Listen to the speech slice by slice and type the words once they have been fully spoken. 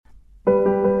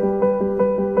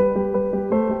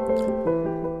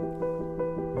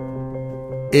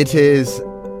It is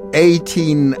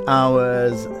 18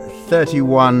 hours,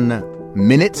 31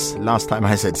 minutes. Last time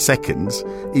I said seconds.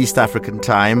 East African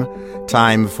time.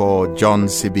 Time for John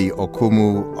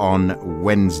Sibi-Okumu on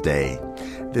Wednesday.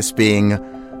 This being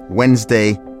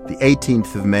Wednesday, the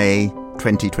 18th of May,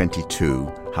 2022.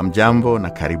 Hamjambo na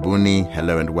karibuni.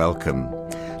 Hello and welcome.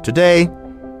 Today,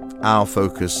 our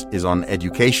focus is on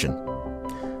education.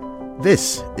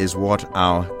 This is what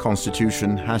our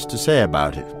Constitution has to say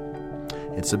about it.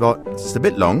 It's a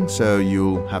bit long, so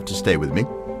you'll have to stay with me.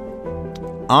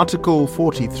 Article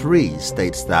 43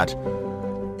 states that,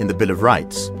 in the Bill of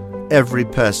Rights, every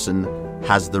person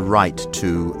has the right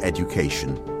to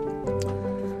education.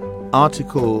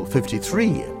 Article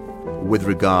 53, with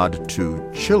regard to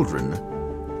children,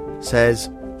 says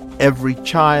every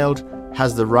child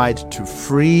has the right to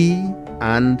free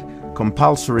and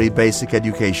compulsory basic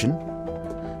education,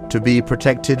 to be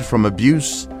protected from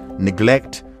abuse,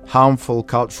 neglect, harmful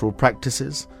cultural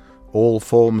practices, all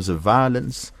forms of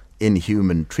violence,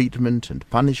 inhuman treatment and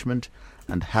punishment,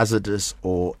 and hazardous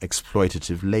or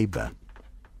exploitative labor.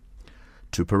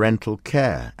 To parental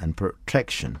care and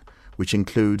protection, which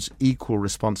includes equal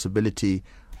responsibility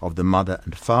of the mother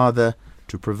and father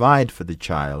to provide for the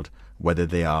child, whether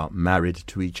they are married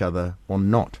to each other or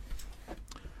not.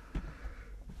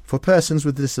 For persons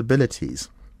with disabilities,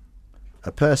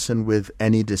 a person with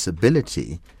any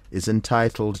disability is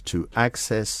entitled to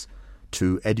access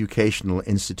to educational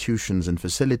institutions and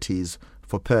facilities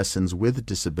for persons with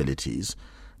disabilities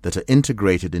that are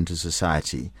integrated into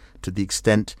society to the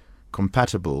extent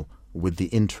compatible with the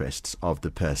interests of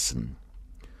the person.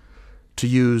 To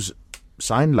use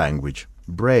sign language,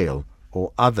 braille,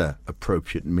 or other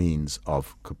appropriate means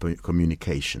of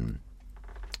communication.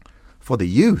 For the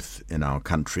youth in our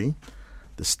country,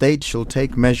 the state shall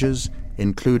take measures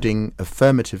including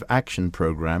affirmative action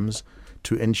programs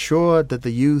to ensure that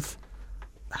the youth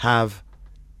have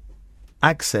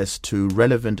access to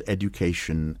relevant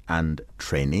education and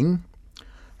training,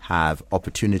 have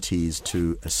opportunities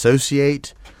to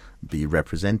associate, be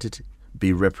represented,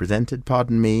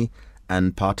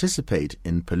 and participate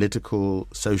in political,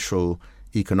 social,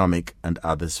 economic, and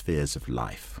other spheres of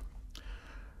life.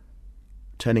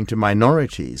 Turning to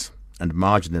minorities and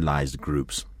marginalized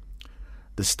groups,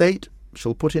 the state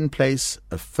shall put in place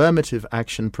affirmative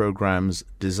action programs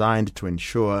designed to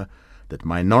ensure that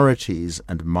minorities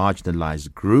and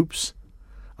marginalized groups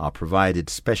are provided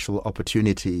special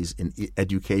opportunities in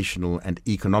educational and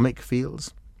economic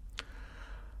fields.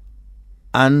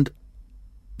 And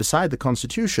beside the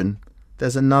Constitution,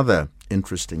 there's another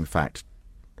interesting fact,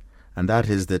 and that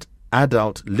is that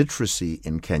adult literacy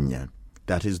in Kenya,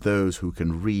 that is those who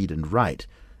can read and write,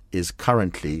 is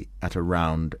currently at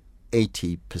around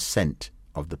 80%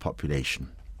 of the population.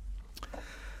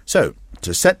 So,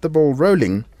 to set the ball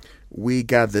rolling, we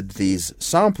gathered these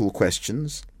sample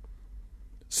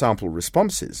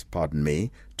responses,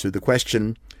 to the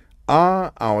question,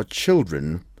 are our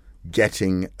children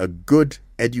getting a good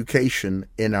education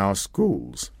in our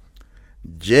schools?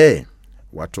 Je,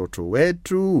 watoto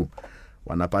wetu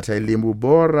wanapata elimu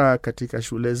bora katika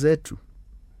shule zetu?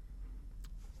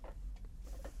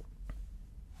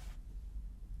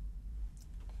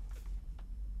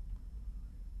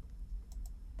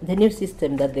 The new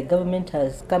system that the government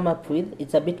has come up with,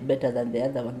 it's a bit better than the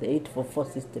other one, the 844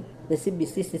 system. The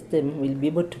CBC system will be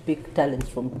able to pick talents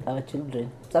from our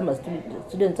children. Some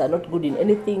students are not good in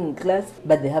anything in class,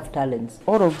 but they have talents.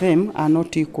 All of them are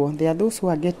not equal. There are those who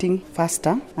are getting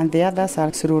faster, and the others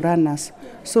are slow runners.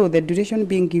 So the duration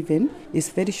being given is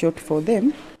very short for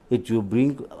them. It will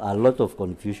bring a lot of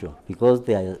confusion because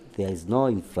there is no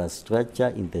infrastructure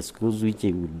in the schools which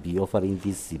will be offering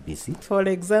this CBC. For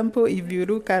example, if you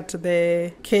look at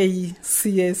the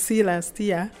KCSE last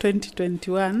year,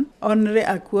 2021, only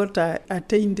a quarter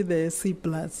attained the C+.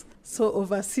 So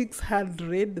over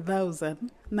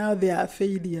 600,000, now they are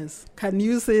failures. Can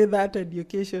you say that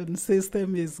education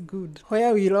system is good?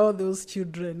 Where will all those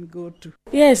children go to?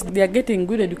 Yes, they are getting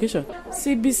good education.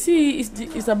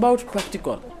 CBC is about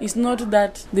practical. It's not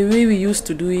that the way we used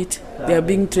to do it, they are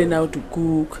being trained how to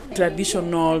cook,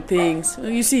 traditional things,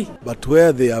 you see. But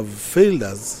where they have failed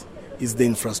us is the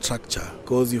infrastructure,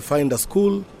 because you find a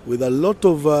school with a lot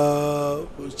of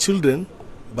children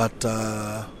but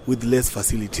with less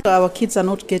facility. Our kids are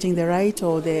not getting the right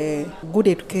or the good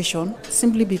education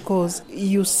simply because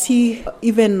you see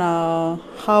even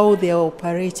how they are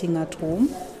operating at home.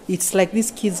 It's like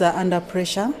these kids are under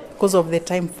pressure because of the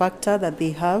time factor that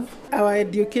they have. our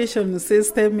education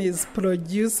system is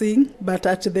producing, but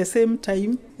at the same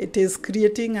time, it is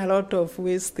creating a lot of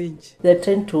wastage. They're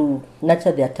trying to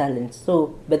nurture their talents.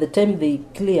 So by the time they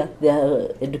clear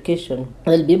their education,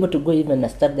 they'll be able to go even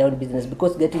and start their own business,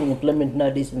 because getting employment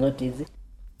nowadays is not easy.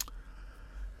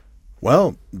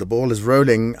 Well, the ball is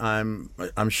rolling.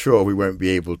 I'm sure we won't be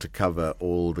able to cover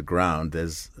all the ground.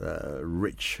 There's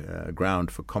rich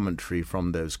ground for commentary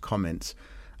from those comments.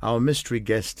 Our mystery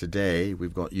guest today,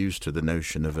 we've got used to the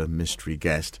notion of a mystery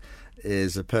guest,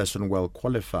 is a person well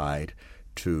qualified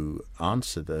to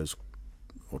answer those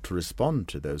or to respond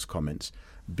to those comments,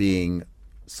 being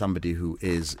somebody who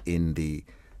is in the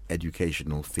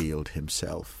educational field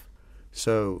himself.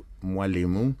 So,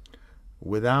 Mwalimu,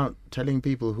 without telling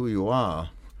people who you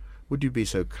are, would you be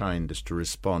so kind as to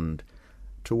respond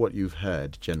to what you've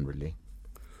heard generally?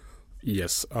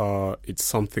 Yes, it's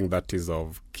something that is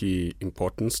of key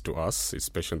importance to us,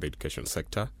 especially in the education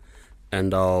sector.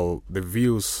 And the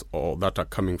views that are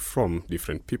coming from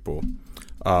different people,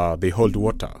 they hold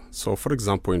water. So, for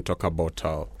example, when you talk about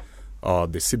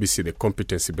the CBC, the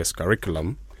competency-based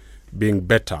curriculum, being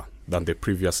better than the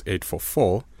previous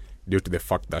 844, due to the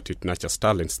fact that it nurtures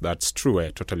talents, that's true.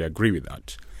 I totally agree with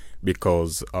that.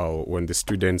 Because when the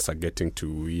students are getting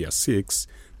to year 6,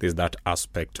 there's that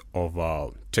aspect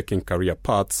of taking career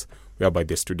paths whereby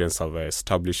the students have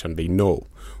established and they know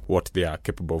what they are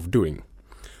capable of doing.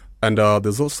 And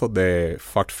there's also the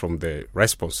fact from the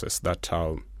responses that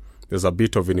there's a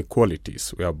bit of inequalities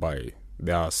whereby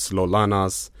there are slow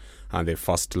learners and the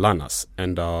fast learners,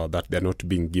 and that they're not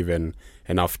being given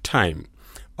enough time.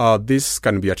 This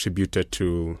can be attributed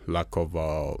to lack of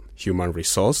human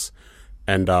resource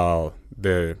and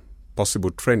the possible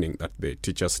training that the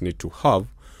teachers need to have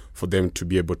for them to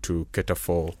be able to cater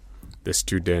for the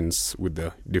students with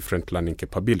the different learning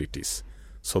capabilities.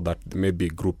 So that maybe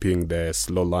grouping the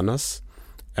slow learners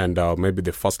and maybe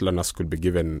the fast learners could be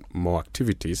given more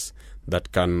activities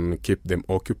that can keep them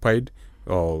occupied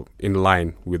or in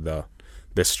line with the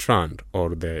strand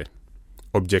or the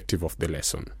objective of the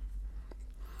lesson.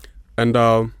 And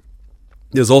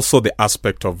there's also the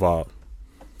aspect of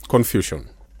confusion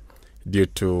due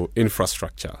to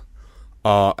infrastructure.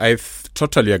 I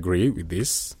totally agree with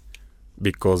this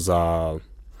because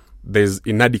there's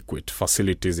inadequate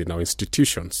facilities in our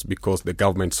institutions, because the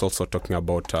government's also talking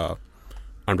about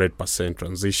 100%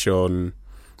 transition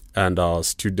and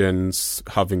students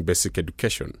having basic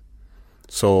education.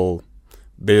 So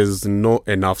there's not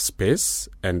enough space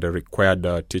and the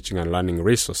required teaching and learning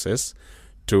resources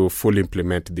to fully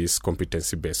implement this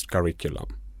competency-based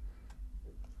curriculum.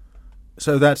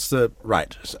 So that's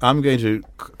right. So I'm going to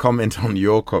comment on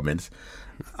your comments.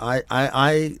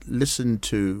 I listened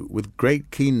to with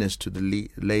great keenness to the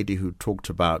lady who talked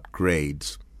about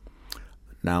grades.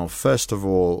 Now, first of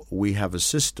all, we have a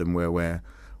system where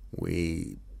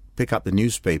we pick up the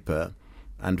newspaper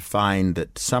and find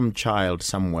that some child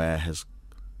somewhere has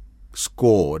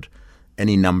scored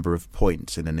any number of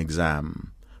points in an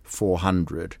exam,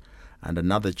 400, and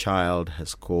another child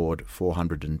has scored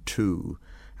 402,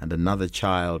 and another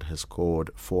child has scored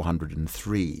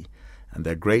 403. And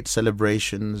there are great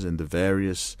celebrations in the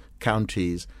various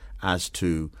counties as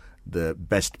to the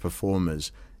best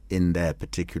performers in their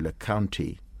particular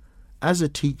county. As a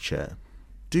teacher,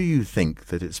 do you think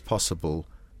that it's possible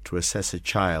to assess a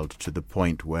child to the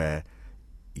point where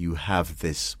you have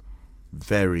this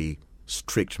very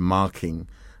strict marking,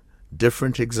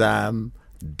 different exam,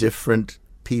 different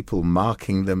people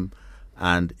marking them,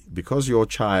 and because your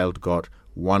child got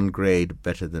one grade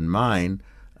better than mine,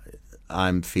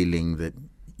 I'm feeling that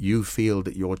you feel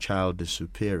that your child is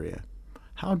superior?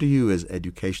 How do you as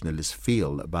educationalists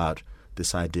feel about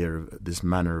this idea of this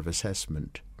manner of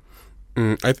assessment?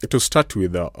 To start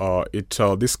with,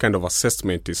 this kind of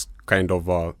assessment is kind of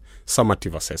a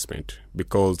summative assessment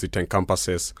because it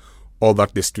encompasses all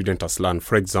that the student has learned.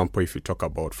 For example, if you talk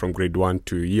about from grade 1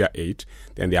 to year 8,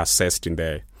 then they are assessed in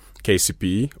the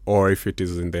KCPE, or if it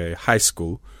is in the high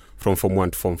school, from Form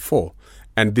 1 to Form 4.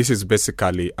 And this is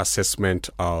basically assessment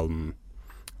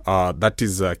that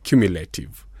is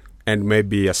cumulative. And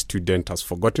maybe a student has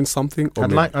forgotten something. Or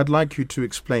I'd like you to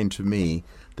explain to me,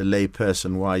 the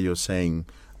layperson, why you're saying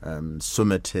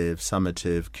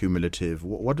summative, cumulative.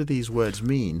 What do these words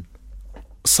mean?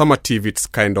 Summative, it's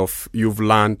kind of, you've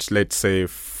learned, let's say,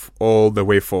 all the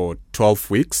way for 12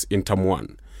 weeks in term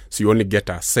 1. So you only get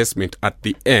an assessment at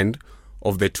the end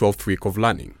of the 12th week of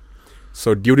learning.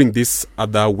 So during these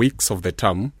other weeks of the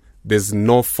term, there's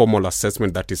no formal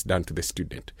assessment that is done to the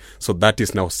student. So that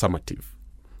is now summative.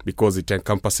 because it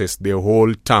encompasses the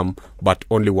whole term but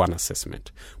only one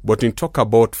assessment. But in talk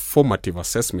about formative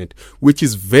assessment, which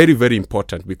is very, very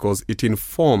important because it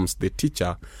informs the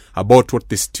teacher about what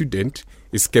the student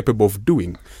is capable of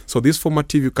doing. So this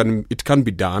formative, it can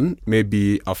be done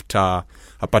maybe after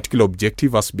a particular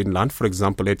objective has been learned. For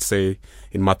example, let's say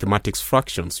in mathematics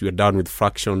fractions, you are done with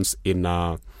fractions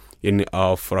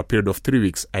for a period of 3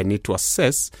 weeks. I need to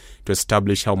assess to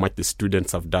establish how much the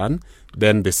students have done.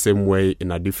 Then the same way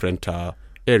in a different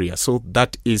area. So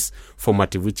that is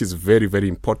formative, which is very, very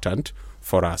important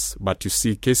for us. But you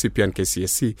see, KCP and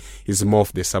KCSE is more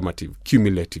of the summative,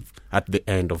 cumulative at the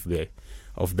end of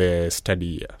the study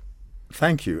year.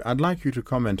 Thank you. I'd like you to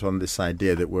comment on this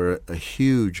idea that we're a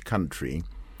huge country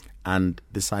and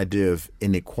this idea of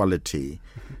inequality.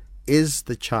 Is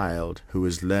the child who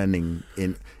is learning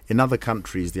in other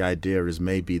countries, the idea is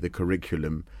maybe the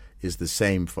curriculum is the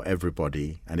same for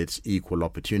everybody and it's equal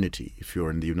opportunity. If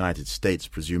you're in the United States,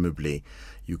 presumably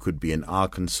you could be in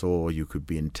Arkansas, you could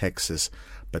be in Texas,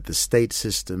 but the state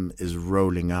system is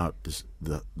rolling out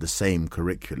the same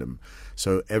curriculum.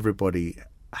 So everybody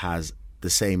has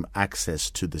the same access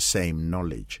to the same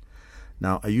knowledge.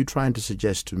 Now, are you trying to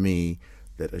suggest to me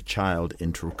that a child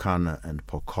in Turkana and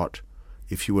Pokot,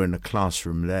 if you were in a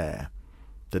classroom there,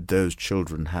 that those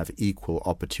children have equal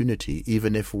opportunity,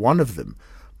 even if one of them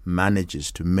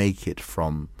manages to make it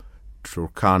from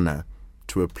Turkana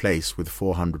to a place with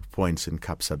 400 points in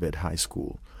Kapsabet High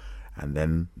School, and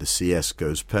then the CS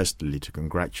goes personally to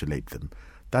congratulate them?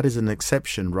 That is an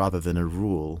exception rather than a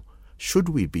rule. Should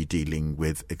we be dealing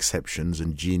with exceptions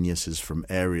and geniuses from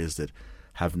areas that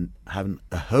haven't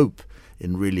a hope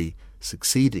in really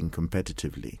succeeding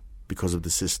competitively because of the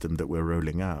system that we're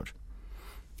rolling out?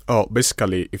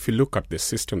 Basically, if you look at the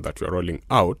system that we're rolling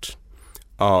out,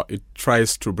 it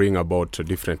tries to bring about a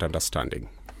different understanding.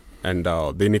 And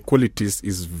the inequalities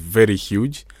is very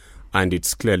huge, and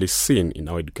it's clearly seen in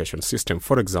our education system.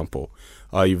 For example,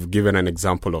 you've given an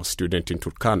example of a student in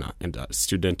Turkana and a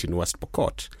student in West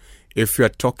Pokot. If you are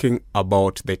talking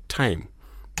about the time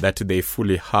that they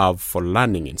fully have for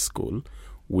learning in school,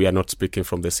 we are not speaking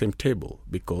from the same table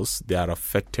because they are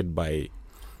affected by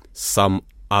some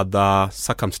other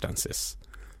circumstances.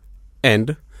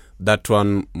 And that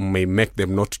one may make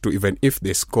them not to, even if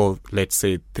they score, let's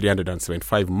say,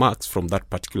 375 marks from that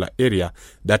particular area,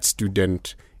 that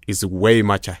student is way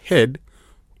much ahead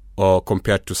or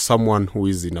compared to someone who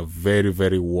is in a very,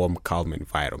 very warm, calm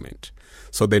environment.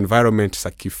 So the environment is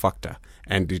a key factor,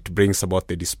 and it brings about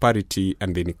the disparity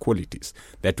and the inequalities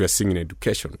that we're seeing in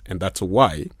education. And that's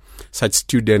why such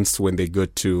students, when they go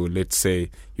to, let's say,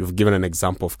 you've given an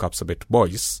example of Kapsabet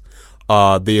boys,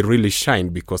 they really shine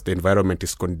because the environment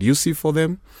is conducive for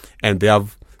them and they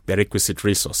have the requisite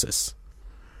resources.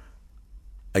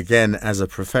 Again, as a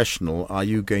professional, are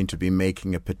you going to be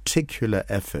making a particular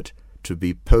effort to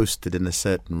be posted in a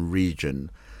certain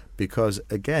region? Because,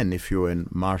 again, if you're in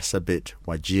Marsabit,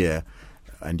 Wajir,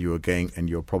 and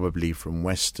you're probably from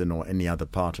Western or any other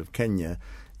part of Kenya,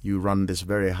 you run this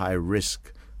very high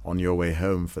risk on your way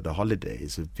home for the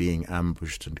holidays of being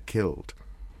ambushed and killed.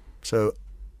 So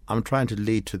I'm trying to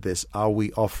lead to this. Are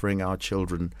we offering our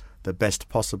children the best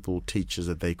possible teachers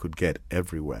that they could get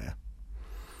everywhere?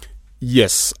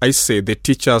 Yes, I say the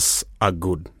teachers are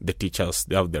good. The teachers,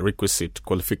 they have the requisite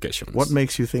qualifications. What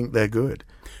makes you think they're good?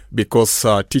 Because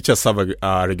teachers have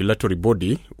a regulatory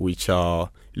body which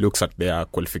looks at their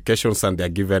qualifications, and they're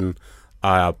given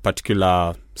a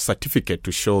particular certificate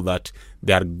to show that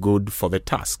they are good for the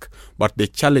task. But the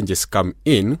challenges come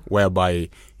in whereby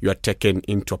you are taken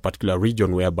into a particular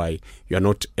region whereby you are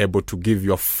not able to give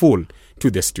your full to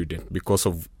the student because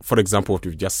of, for example, what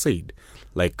we've just said,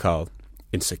 like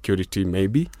insecurity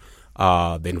maybe,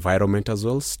 the environment as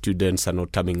well. Students are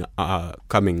not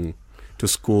coming to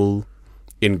school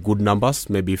in good numbers,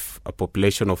 maybe a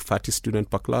population of 30 students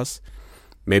per class.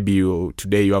 Maybe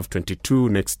today you have 22,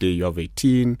 next day you have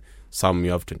 18, some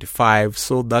you have 25.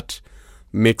 So that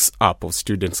mix up of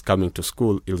students coming to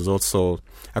school is also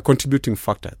a contributing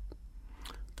factor.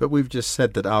 But we've just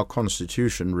said that our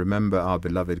Constitution, remember our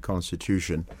beloved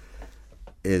Constitution,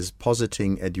 is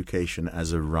positing education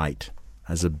as a right,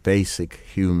 as a basic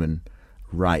human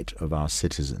right of our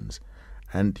citizens.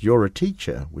 And you're a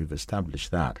teacher, we've established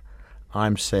that.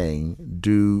 I'm saying,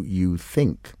 do you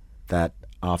think that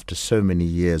after so many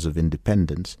years of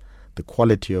independence, the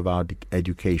quality of our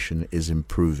education is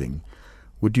improving?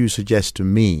 Would you suggest to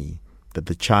me that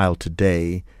the child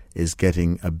today is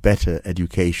getting a better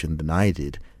education than I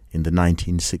did in the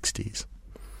 1960s?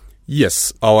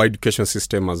 Yes, our education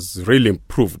system has really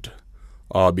improved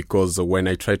because when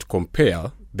I try to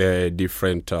compare the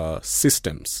different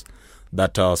systems,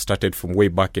 that started from way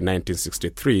back in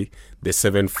 1963, the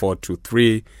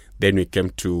 7423, then we came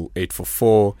to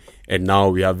 844, and now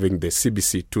we're having the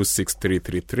CBC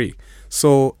 26333.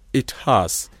 So it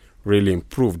has really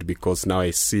improved, because now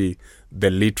I see the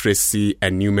literacy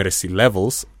and numeracy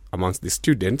levels amongst the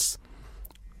students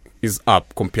is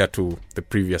up compared to the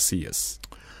previous years.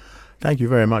 Thank you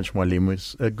very much, Mwalimu.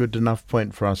 It's a good enough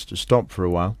point for us to stop for a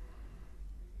while.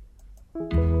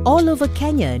 All over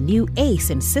Kenya, new ACE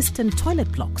and System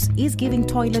toilet blocks is giving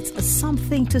toilets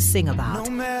something to sing about.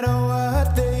 No matter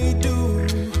what they do,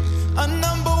 a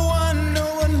number one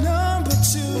or a number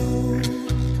two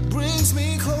brings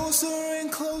me closer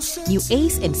and closer. New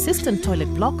ACE and System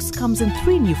toilet blocks comes in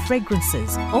 3 new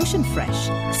fragrances: Ocean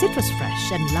Fresh, Citrus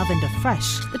Fresh and Lavender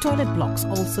Fresh. The toilet blocks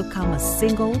also come as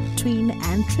single, twin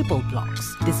and triple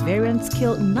blocks. These variants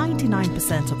kill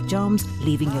 99% of germs,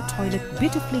 leaving your toilet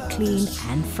beautifully clean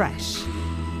and fresh.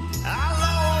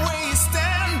 I'll always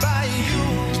stand by you,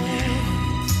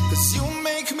 'cause you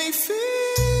make me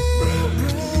feel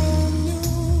brand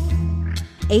new.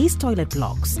 ACE toilet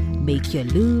blocks make your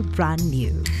loo brand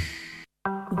new.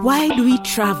 Why do we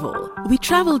travel? We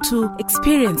travel to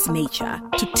experience nature,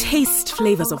 to taste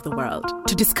flavors of the world,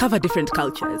 to discover different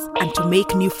cultures, and to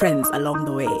make new friends along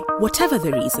the way. Whatever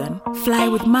the reason, fly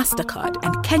with MasterCard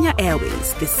and Kenya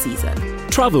Airways this season.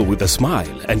 Travel with a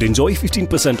smile and enjoy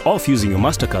 15% off using your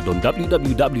MasterCard on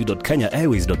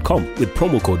www.kenyaairways.com with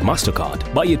promo code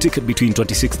MasterCard. Buy a ticket between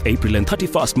 26th April and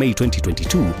 31st May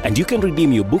 2022, and you can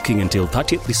redeem your booking until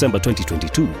 30th December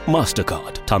 2022.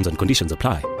 MasterCard. Terms and conditions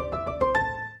apply.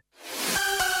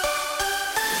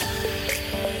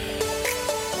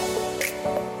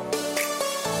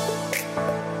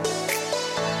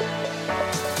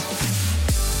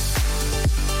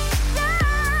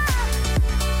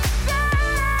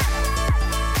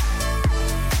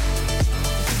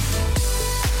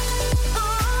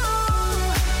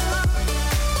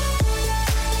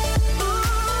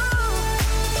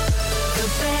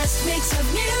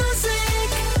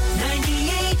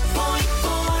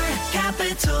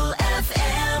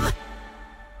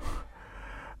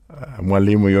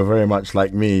 Mwalimu, you're very much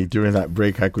like me. During that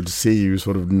break, I could see you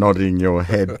sort of nodding your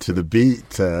head to the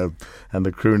beat, and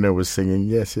the crooner was singing.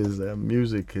 Yes, his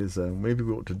music is... maybe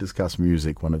we ought to discuss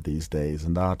music one of these days,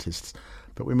 and artists,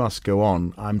 but we must go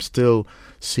on. I'm still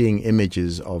seeing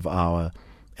images of our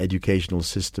educational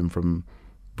system from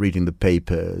reading the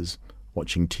papers,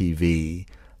 watching TV.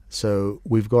 So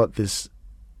we've got this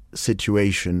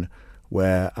situation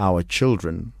where our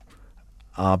children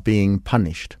are being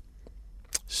punished.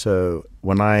 So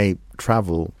when I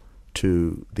travel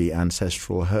to the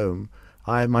ancestral home,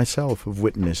 I myself have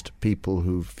witnessed people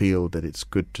who feel that it's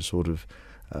good to sort of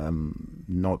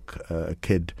knock a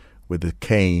kid with a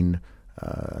cane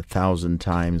 1,000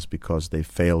 times because they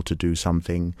failed to do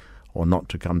something, or not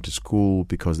to come to school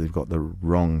because they've got the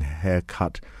wrong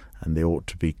haircut and they ought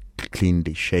to be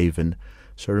cleanly shaven.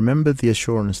 So remember the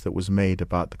assurance that was made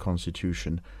about the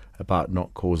Constitution about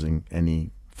not causing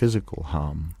any physical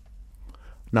harm.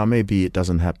 Now, maybe it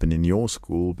doesn't happen in your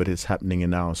school, but it's happening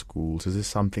in our schools. Is this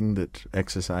something that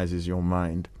exercises your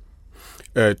mind?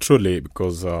 Truly,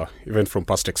 because even from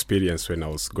past experience, when I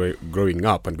was growing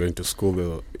up and going to school,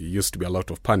 there used to be a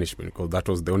lot of punishment, because that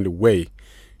was the only way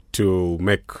to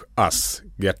make us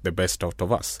get the best out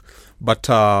of us. But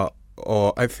I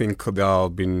think there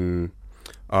have been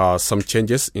some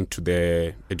changes into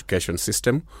the education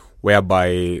system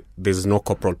whereby there's no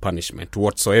corporal punishment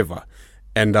whatsoever.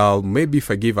 And maybe if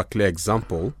I give a clear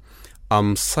example,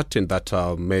 I'm certain that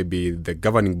maybe the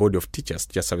governing body of teachers,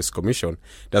 Teacher Service Commission,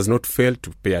 does not fail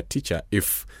to pay a teacher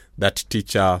if that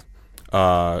teacher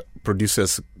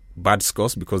produces bad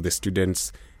scores because the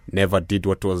students never did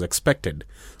what was expected.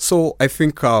 So I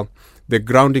think the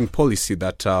grounding policy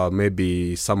that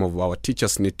maybe some of our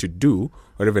teachers need to do,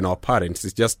 or even our parents,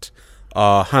 is just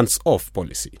hands-off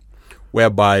policy,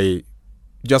 whereby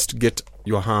just get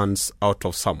your hands out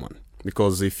of someone.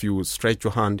 Because if you stretch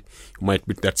your hand, you might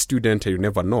beat that student and you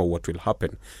never know what will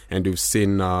happen. And we've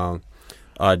seen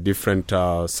different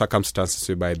circumstances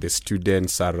whereby the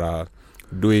students are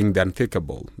doing the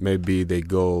unthinkable. Maybe they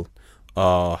go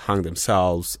hang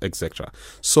themselves, etc.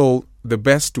 So the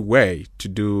best way to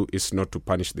do is not to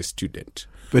punish the student.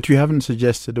 But you haven't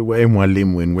suggested a way,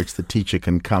 Mwalimu, in which the teacher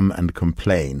can come and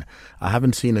complain. I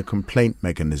haven't seen a complaint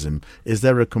mechanism. Is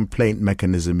there a complaint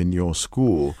mechanism in your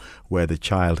school where the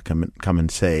child come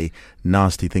and say,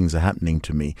 nasty things are happening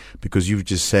to me? Because you've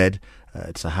just said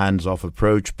it's a hands-off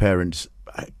approach. Parents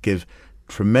give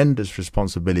tremendous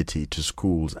responsibility to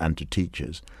schools and to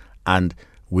teachers. And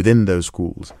within those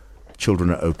schools, children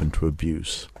are open to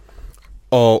abuse.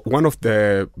 One of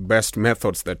the best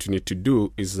methods that we need to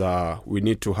do is we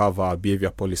need to have a behavior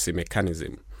policy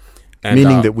mechanism. And,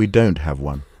 meaning that we don't have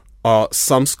one.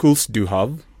 Some schools do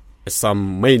have,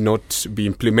 some may not be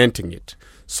implementing it.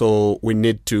 So we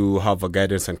need to have a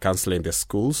guidance and counseling in the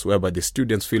schools whereby the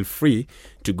students feel free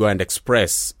to go and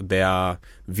express their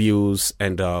views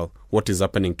and what is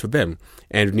happening to them.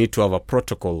 And we need to have a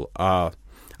protocol, a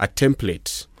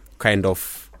template, kind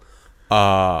of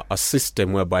a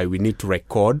system whereby we need to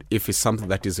record if it's something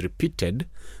that is repeated,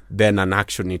 then an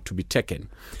action need to be taken.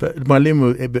 But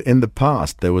Mwalimu, in the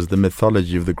past, there was the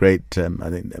mythology of the great, I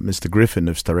think, Mr. Griffin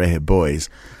of Starehe Boys,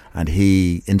 and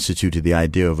he instituted the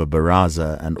idea of a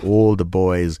baraza, and all the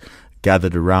boys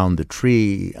gathered around the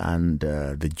tree, and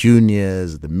the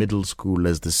juniors, the middle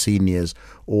schoolers, the seniors,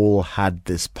 all had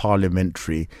this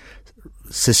parliamentary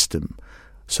system.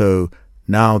 So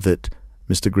now that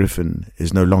Mr. Griffin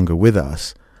is no longer with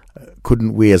us,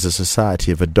 couldn't we as a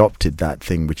society have adopted that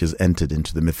thing which has entered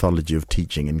into the mythology of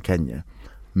teaching in Kenya,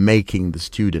 making the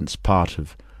students part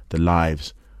of the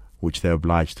lives which they're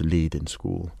obliged to lead in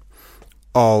school?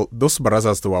 Those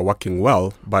barazas, they were working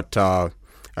well, but I'll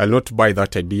not buy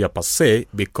that idea per se,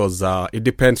 because it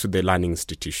depends on the learning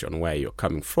institution where you're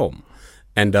coming from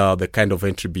and the kind of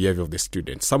entry behavior of the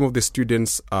students. Some of the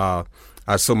students are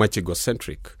so much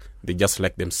egocentric. They just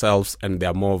like themselves, and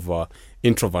they're more of an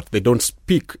introvert. They don't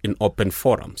speak in open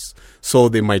forums. So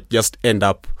they might just end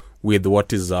up with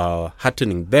what is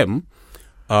heartening them.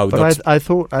 But I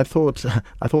thought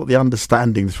the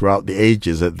understanding throughout the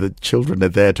ages that the children are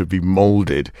there to be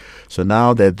molded. So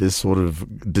now they're this sort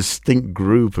of distinct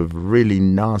group of really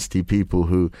nasty people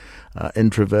who are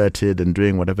introverted and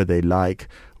doing whatever they like.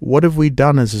 What have we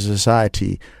done as a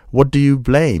society? What do you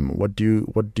blame? What do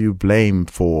you blame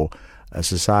for a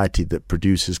society that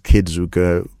produces kids who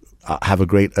have a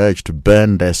great urge to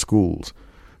burn their schools,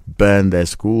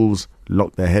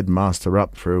 lock their headmaster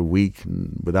up for a week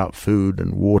without food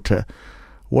and water?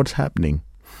 What's happening?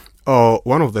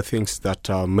 One of the things that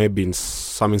maybe in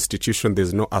some institution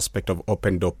there's no aspect of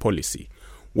open door policy,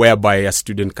 whereby a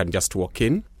student can just walk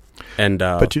in. And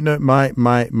but you know,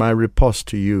 my riposte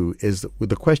to you is that with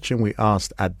the question we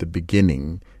asked at the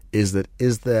beginning is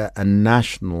there a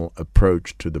national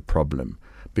approach to the problem?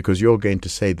 Because you're going to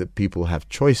say that people have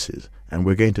choices, and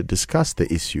we're going to discuss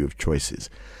the issue of choices.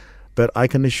 But I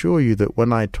can assure you that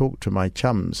when I talk to my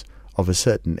chums of a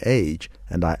certain age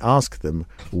and I ask them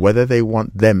whether they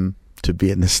want them to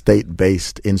be in a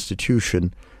state-based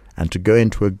institution and to go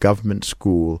into a government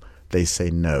school, they say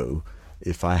no.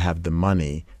 If I have the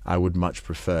money, I would much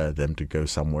prefer them to go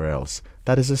somewhere else.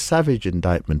 That is a savage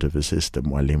indictment of a system,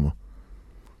 Mwalimu.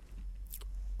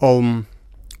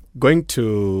 Going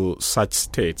to such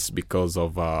states because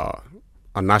of a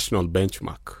national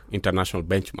benchmark, international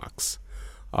benchmarks,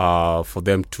 for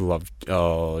them to have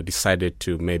decided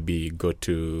to maybe go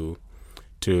to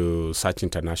such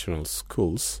international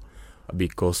schools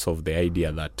because of the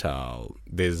idea that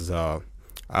the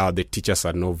teachers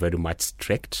are not very much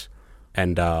strict,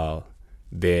 and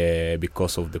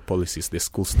because of the policies, the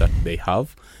schools that they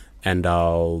have, and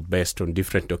based on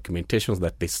different documentations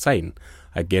that they sign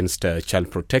against child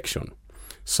protection.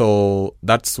 So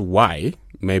that's why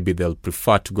maybe they'll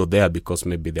prefer to go there, because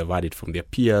maybe they've heard it from their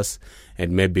peers,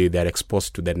 and maybe they're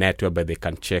exposed to the net whereby they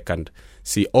can check and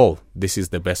see, this is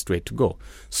the best way to go.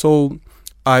 So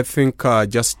I think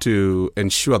just to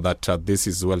ensure that this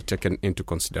is well taken into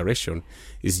consideration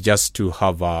is just to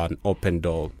have an open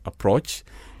door approach,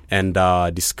 and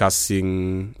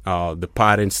discussing, the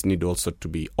parents need also to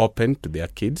be open to their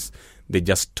kids. They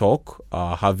just talk,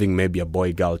 having maybe a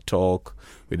boy-girl talk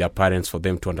with their parents for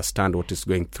them to understand what is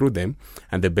going through them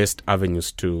and the best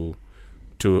avenues to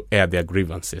air their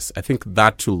grievances. I think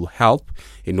that will help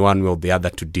in one way or the other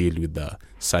to deal with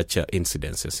such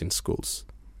incidences in schools.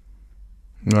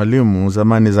 Mwalimu,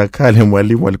 zamani za kale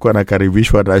mwalimu alikuwa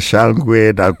anakaribishwa na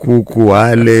shangwe na kuku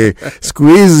wale. Siku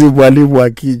hizi mwalimu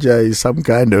akija is some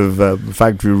kind of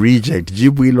factory reject.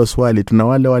 Jibu hilo swali, tuna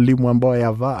wale walimu ambao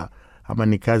yavaa ama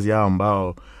ni kazi yao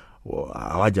ambao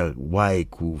hawajawahi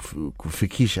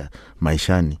kufikisha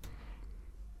maishani?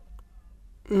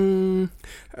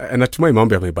 Natumai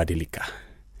mambo yamebadilika.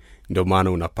 Ndio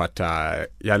maana unapata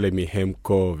yale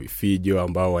mihemko, vifijo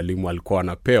ambao walimu walikuwa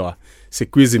wanapewa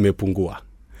siku hizi imepungua.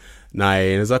 Na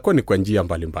inaweza kuwa ni kwa njia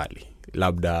mbalimbali.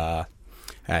 Labda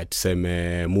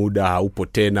tuseme muda haupo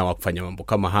tena wa kufanya mambo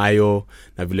kama hayo,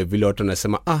 na vile vile watu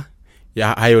wanasema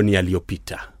hayo ni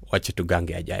yaliyopita, wache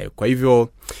tugange yajayo. Kwa hivyo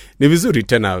ni vizuri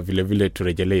tena vile vile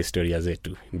turejelee historia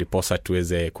zetu, ndiposa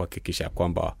tuweze kuhakikisha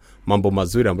kwamba mambo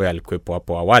mazuri ambayo yalikuwepo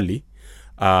hapo awali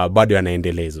bado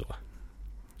yanaendelezwa.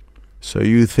 So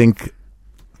you think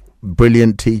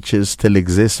brilliant teachers still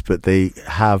exist, but they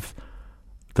have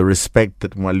the respect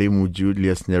that Mwalimu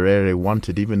Julius Nyerere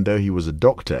wanted, even though he was a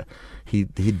doctor. He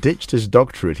ditched his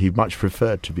doctorate. He much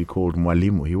preferred to be called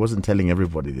Mwalimu. He wasn't telling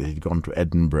everybody that he'd gone to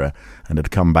Edinburgh and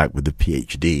had come back with a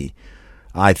PhD.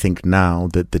 I think now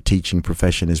that the teaching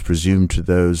profession is presumed to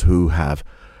those who have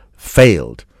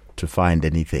failed to find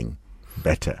anything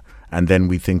better. And then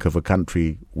we think of a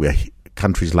country where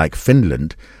countries like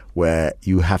Finland, where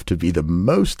you have to be the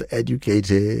most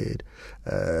educated,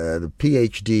 the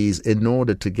PhDs, in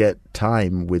order to get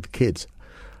time with kids.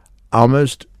 Our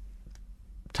most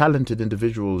talented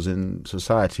individuals in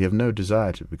society have no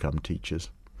desire to become teachers.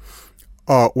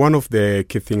 One of the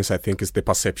key things, I think, is the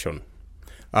perception.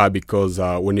 Because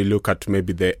when you look at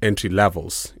maybe the entry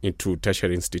levels into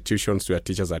tertiary institutions where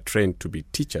teachers are trained to be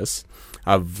teachers,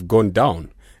 have gone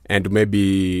down.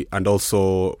 And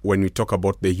also when we talk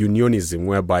about the unionism,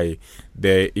 whereby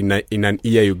in an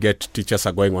year you get teachers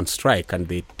are going on strike, and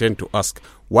they tend to ask,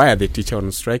 why are the teachers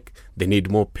on strike? They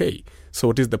need more pay. So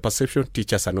what is the perception?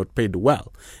 Teachers are not paid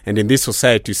well. And in this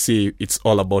society, you see, it's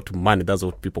all about money. That's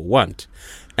what people want.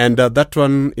 And that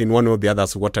one, in one or the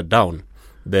others, watered down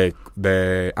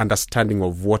the understanding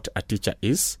of what a teacher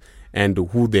is and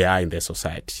who they are in their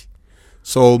society.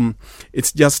 So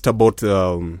it's just about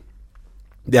the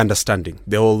understanding,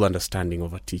 the whole understanding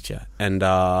of a teacher. And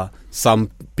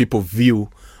some people view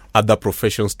other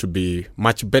professions to be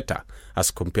much better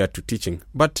as compared to teaching.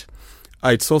 But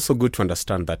it's also good to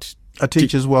understand that a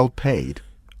teacher is well paid.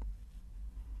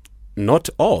 Not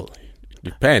all.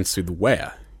 Depends with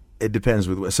where. It depends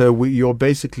with where. So you're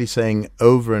basically saying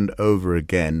over and over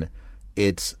again,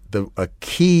 it's a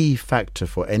key factor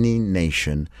for any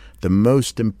nation, the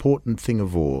most important thing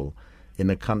of all, in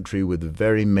a country with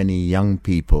very many young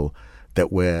people,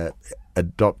 that we're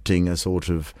adopting a sort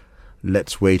of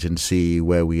let's wait and see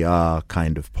where we are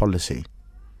kind of policy.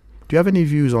 Do you have any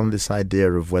views on this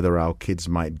idea of whether our kids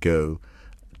might go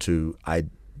to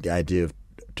the idea of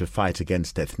to fight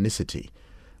against ethnicity?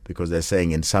 Because they're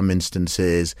saying in some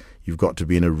instances you've got to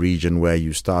be in a region where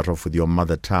you start off with your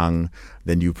mother tongue,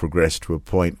 then you progress to a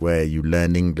point where you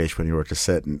learn English when you're at a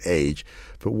certain age.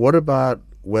 But what about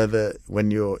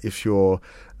if you're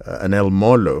an El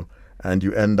Molo and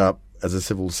you end up as a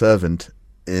civil servant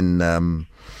in,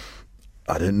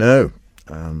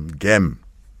 Gem?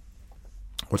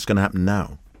 What's going to happen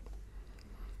now?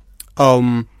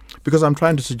 Because I'm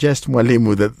trying to suggest,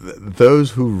 Mwalimu, that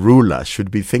those who rule us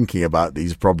should be thinking about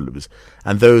these problems,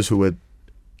 and those who are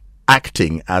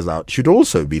acting as out should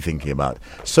also be thinking about.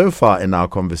 So far in our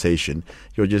conversation,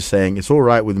 you're just saying, it's all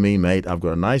right with me, mate. I've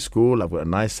got a nice school. I've got a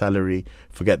nice salary.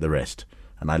 Forget the rest.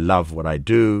 And I love what I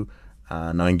do.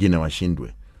 Na wengine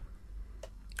washindwe.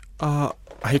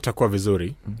 Haitakuwa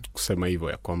vizuri kusema hivyo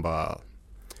ya kwamba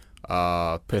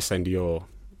pesa ndio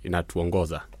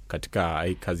inatuongoza katika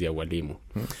hii kazi ya walimu.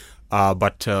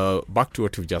 But back to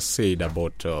what you've just said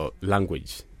about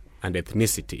language and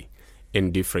ethnicity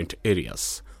in different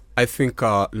areas. I think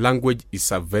language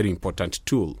is a very important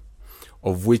tool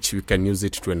of which we can use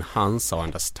it to enhance our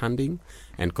understanding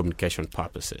and communication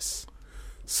purposes.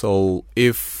 So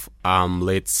if,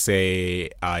 let's say,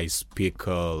 I speak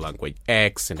language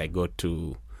X and I go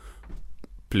to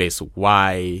place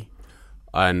Y,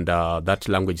 and that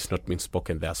language is not being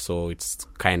spoken there, so it's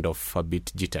kind of a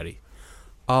bit jittery.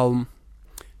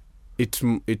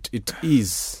 It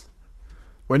is.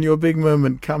 When your big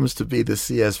moment comes to be the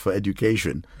CS for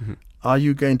education, are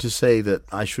you going to say that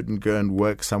I shouldn't go and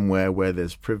work somewhere where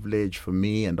there's privilege for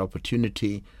me and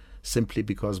opportunity simply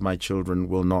because my children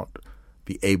will not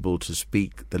be able to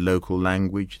speak the local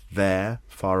language there,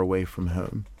 far away from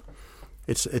home?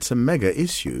 It's a mega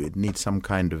issue. It needs some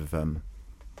kind of...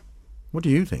 what do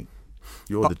you think?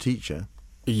 You're the teacher.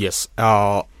 Yes.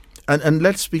 And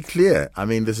let's be clear. I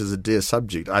mean, this is a dear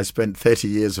subject. I spent 30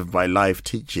 years of my life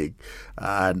teaching,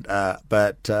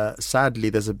 but sadly,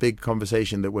 there's a big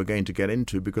conversation that we're going to get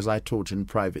into because I taught in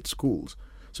private schools.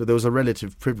 So there was a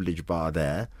relative privilege bar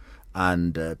there,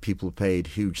 and people paid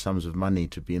huge sums of money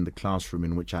to be in the classroom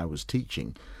in which I was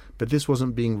teaching. But this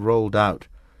wasn't being rolled out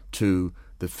to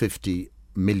the 50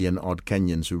 million odd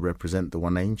Kenyans who represent the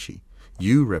Wananchi.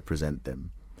 You represent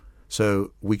them.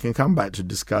 So we can come back to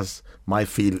discuss my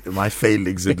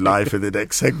failings in life in the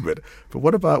next segment. But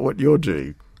what about what you're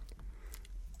doing?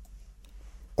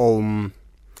 The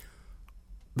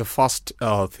first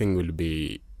thing will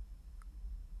be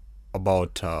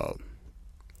about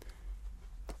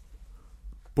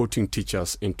putting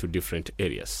teachers into different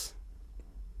areas.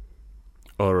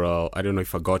 Or I don't know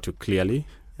if I got you clearly.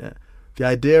 Yeah. The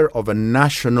idea of a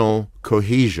national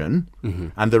cohesion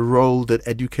and the role that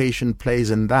education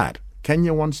plays in that.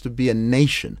 Kenya wants to be a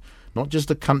nation, not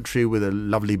just a country with a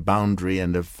lovely boundary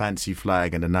and a fancy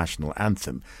flag and a national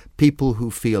anthem. People who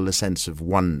feel a sense of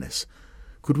oneness.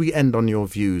 Could we end on your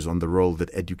views on the role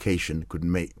that education could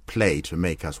play to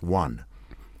make us one?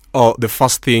 Oh, the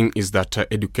first thing is that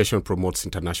education promotes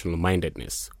international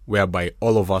mindedness, whereby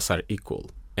all of us are equal,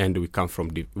 and we come from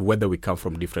whether we come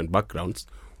from different backgrounds,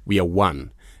 we are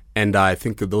one. And I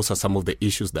think those are some of the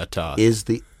issues that is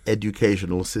the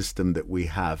educational system that we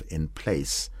have in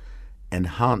place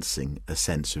enhancing a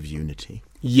sense of unity?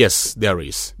 Yes, there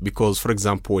is. Because, for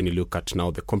example, when you look at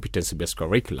now the competency-based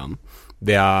curriculum,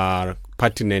 there are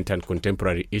pertinent and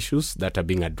contemporary issues that are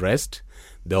being addressed.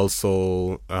 There are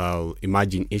also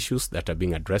emerging issues that are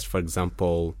being addressed, for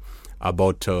example,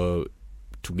 about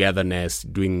togetherness,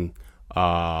 doing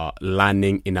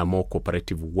learning in a more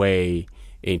cooperative way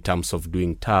in terms of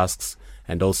doing tasks,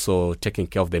 and also taking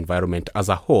care of the environment as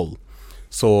a whole.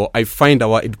 So I find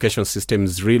our education system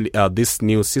is really, this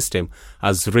new system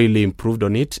has really improved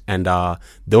on it, and the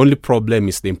only problem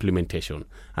is the implementation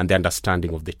and the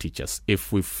understanding of the teachers.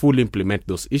 If we fully implement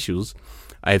those issues,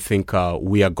 I think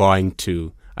we are going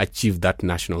to achieve that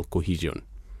national cohesion.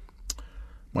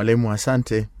 Mwalimu,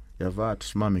 asante. Yavaa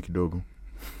tusimame kidogo.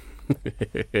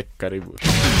 Karibu.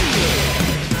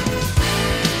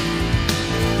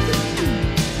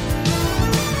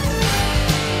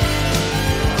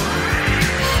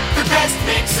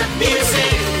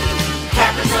 Music,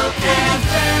 Capital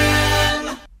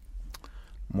FM.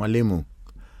 Mwalimu,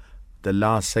 the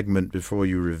last segment before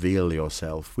you reveal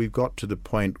yourself, we've got to the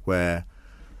point where,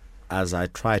 as I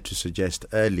tried to suggest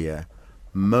earlier,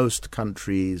 most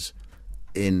countries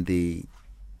in the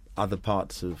other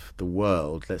parts of the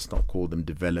world, let's not call them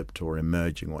developed or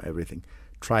emerging or everything,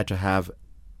 try to have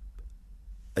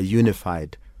a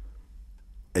unified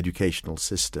educational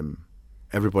system.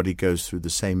 Everybody goes through the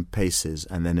same paces,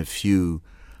 and then a few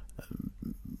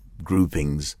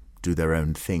groupings do their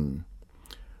own thing.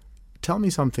 Tell me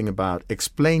something about,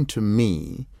 explain to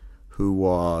me, who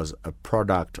was a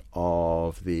product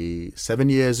of the 7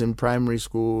 years in primary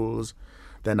schools.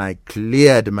 Then I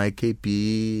cleared my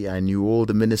KPE. I knew all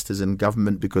the ministers in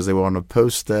government because they were on a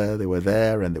poster. They were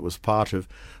there, and it was part of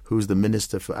who's the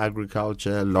Minister for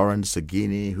Agriculture, Lawrence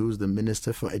Sagini, who's the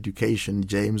Minister for Education,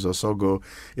 James Osogo.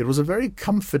 It was a very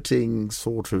comforting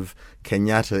sort of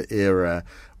Kenyatta era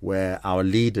where our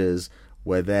leaders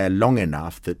were there long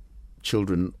enough that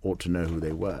children ought to know who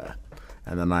they were.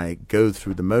 And then I go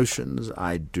through the motions.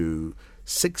 I do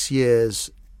 6 years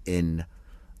in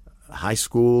high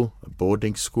school,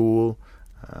 boarding school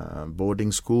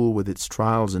with its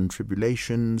trials and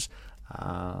tribulations,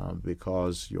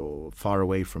 because you're far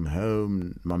away from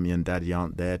home, mummy and daddy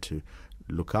aren't there to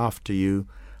look after you,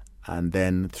 and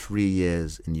then 3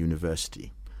 years in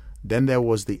university. Then there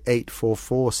was the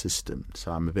 844 system,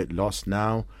 so I'm a bit lost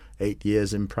now. 8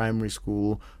 years in primary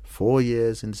school, 4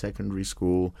 years in secondary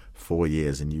school, 4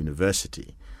 years in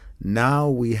university. Now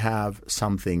we have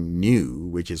something new,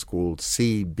 which is called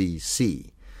CBC.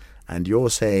 And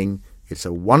you're saying it's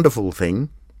a wonderful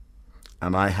thing,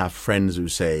 and I have friends who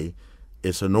say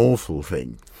it's an awful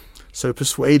thing. So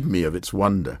persuade me of its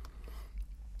wonder.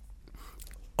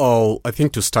 Oh, I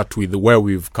think to start with where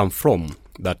we've come from,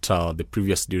 that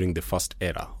during the first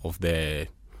era of the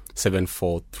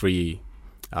 743,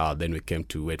 then we came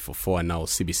to 844, and now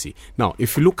CBC. Now,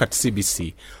 if you look at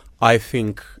CBC, I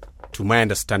think, to my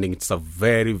understanding, it's a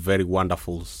very, very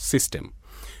wonderful system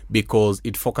because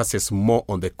it focuses more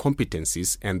on the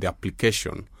competencies and the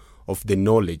application of the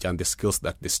knowledge and the skills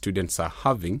that the students are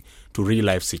having to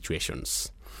real-life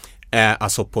situations,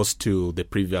 as opposed to the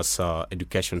previous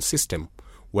education system,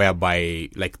 whereby,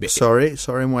 like the... Sorry,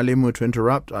 Mwalimu, to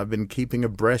interrupt. I've been keeping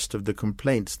abreast of the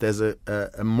complaints. There's a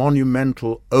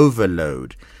monumental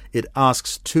overload. It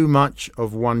asks too much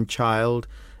of one child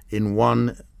in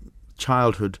one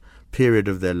childhood period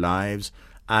of their lives,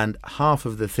 and half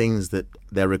of the things that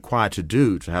they're required to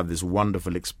do to have this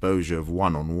wonderful exposure of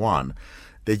one-on-one,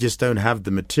 they just don't have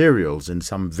the materials in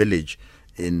some village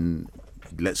in,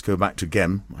 let's go back to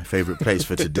Gem, my favourite place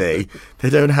for today. They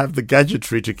don't have the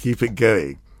gadgetry to keep it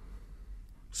going.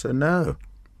 So no.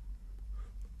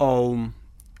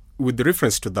 With the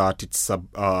reference to that,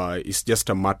 it's just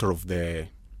a matter of the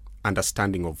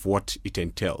understanding of what it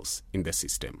entails in the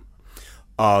system.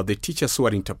 The teachers who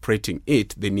are interpreting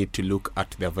it, they need to look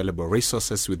at the available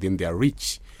resources within their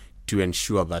reach to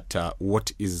ensure that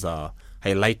what is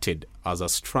highlighted as a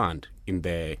strand in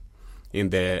the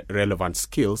relevant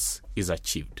skills is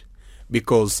achieved.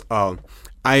 Because I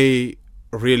have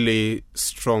a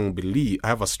strong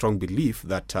belief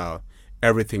that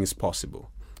everything is possible.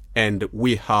 And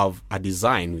we have a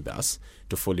design with us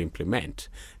to fully implement.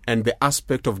 And the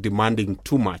aspect of demanding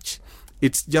too much,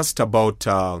 it's just about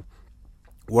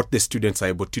what the students are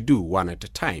able to do one at a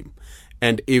time.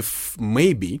 And if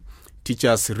maybe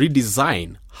teachers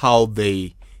redesign how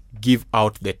they give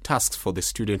out the tasks for the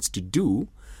students to do,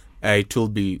 it will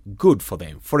be good for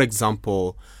them. For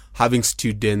example, having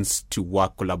students to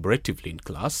work collaboratively in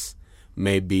class,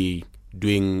 maybe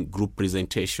doing group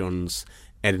presentations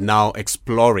and now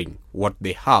exploring what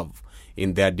they have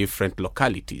in their different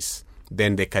localities.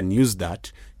 Then they can use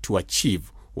that to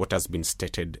achieve what has been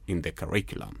stated in the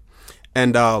curriculum.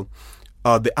 And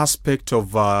the aspect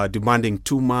of demanding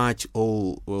too much,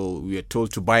 we are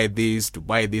told to buy this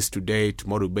today,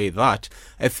 tomorrow buy that.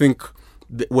 I think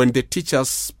when the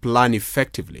teachers plan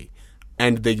effectively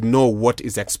and they know what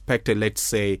is expected, let's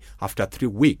say after 3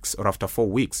 weeks or after 4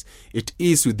 weeks, it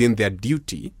is within their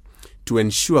duty to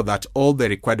ensure that all the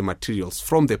required materials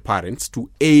from the parents to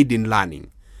aid in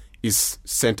learning is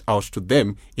sent out to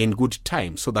them in good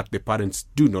time so that the parents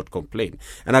do not complain.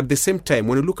 And at the same time,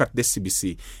 when you look at the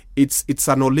CBC, it's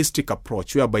an holistic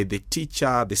approach whereby the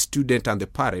teacher, the student, and the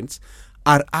parents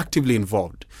are actively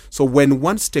involved. So when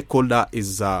one stakeholder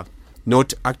is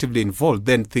not actively involved,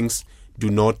 then things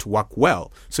do not work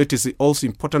well. So it is also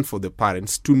important for the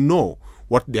parents to know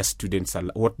what their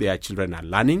children are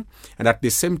learning, and at the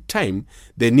same time,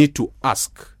 they need to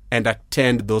ask and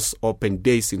attend those open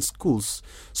days in schools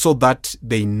so that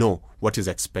they know what is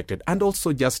expected. And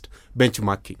also just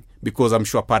benchmarking, because I'm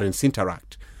sure parents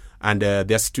interact and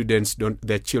their children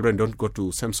don't go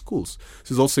to same schools.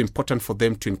 So it's also important for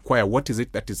them to inquire what is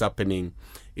it that is happening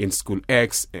in school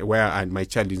X, and my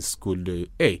child in school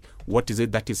A. What is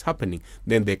it that is happening?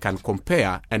 Then they can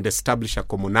compare and establish a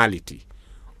commonality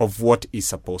of what is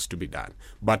supposed to be done.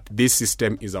 But this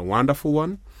system is a wonderful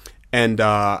one. And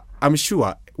I'm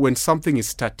sure when something is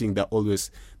starting, there are always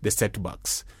the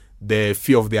setbacks, the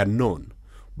fear of the unknown.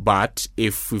 But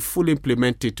if we fully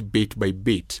implement it bit by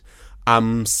bit,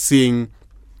 I'm seeing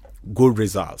good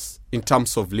results in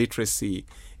terms of literacy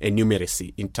and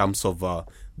numeracy, in terms of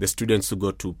the students who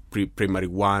go to primary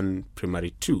 1,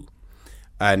 primary 2.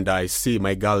 And I see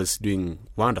my girl is doing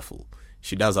wonderful.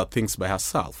 She does her things by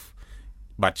herself,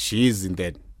 but she is in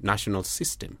the national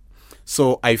system.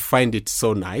 So I find it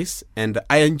so nice and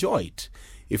I enjoy it.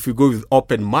 If we go with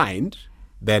open mind,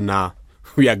 then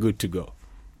we are good to go.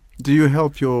 Do you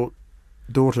help your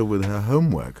daughter with her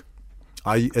homework?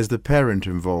 Are you, as the parent,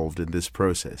 involved in this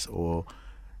process, or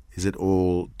is it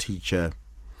all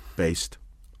teacher-based?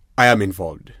 I am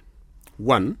involved.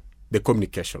 One, the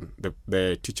communication.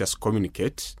 The teachers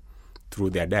communicate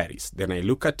through their diaries. Then I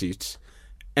look at it,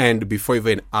 and before I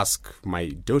even ask my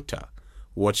daughter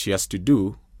what she has to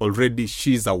do, already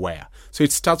she's aware. So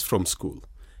it starts from school.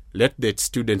 Let the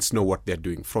students know what they're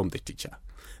doing from the teacher.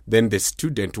 Then the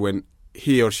student, when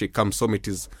he or she comes home, it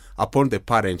is upon the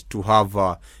parent to have,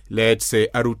 let's say,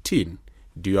 a routine.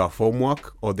 Do you have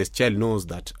homework? Or the child knows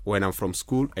that when I'm from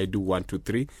school, I do 1, 2,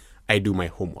 3, I do my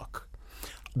homework.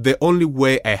 The only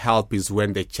way I help is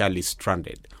when the child is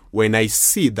stranded. When I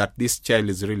see that this child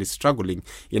is really struggling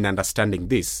in understanding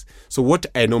this. So what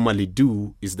I normally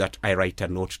do is that I write a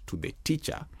note to the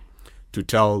teacher to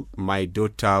tell my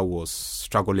daughter was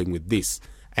struggling with this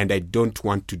and I don't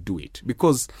want to do it.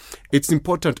 Because it's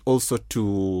important also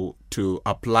to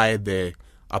apply the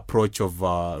approach of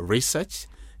research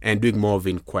and doing more of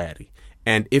inquiry.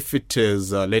 And if it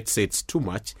is, let's say it's too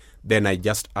much, then I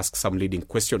just ask some leading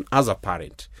question as a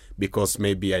parent, because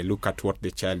maybe I look at what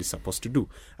the child is supposed to do.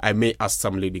 I may ask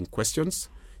some leading questions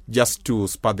just to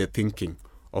spur the thinking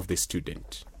of the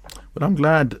student. But I'm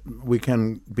glad we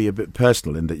can be a bit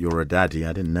personal in that you're a daddy.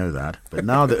 I didn't know that. But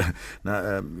now that,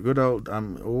 good old,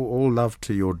 all love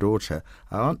to your daughter.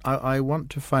 I want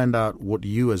to find out what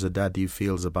you as a daddy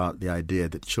feels about the idea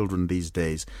that children these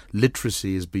days,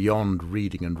 literacy is beyond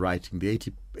reading and writing. The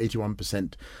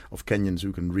 81% of Kenyans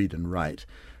who can read and write.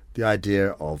 The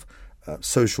idea of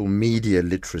social media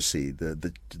literacy.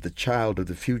 The child of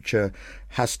the future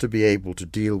has to be able to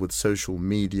deal with social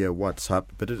media, WhatsApp,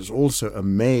 but it is also a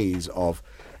maze of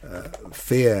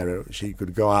fear. She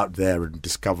could go out there and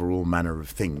discover all manner of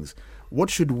things.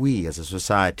 What should we as a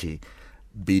society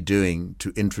be doing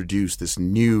to introduce this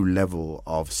new level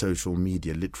of social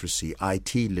media literacy,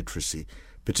 IT literacy,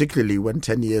 particularly when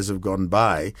 10 years have gone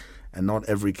by and not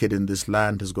every kid in this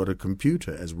land has got a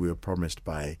computer, as we were promised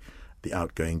by the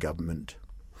outgoing government?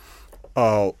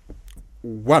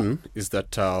 One is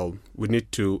that we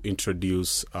need to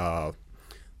introduce the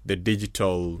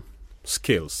digital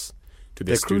skills to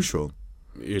the They're crucial.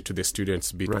 To the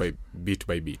students bit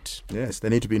by bit. Yes, they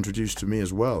need to be introduced to me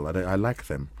as well. I like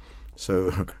them.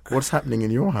 So what's happening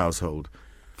in your household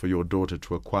for your daughter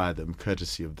to acquire them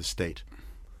courtesy of the state?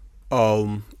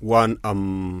 One,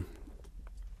 I'm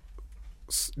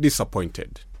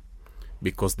disappointed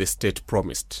because the state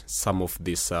promised some of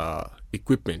this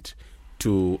equipment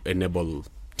to enable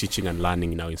teaching and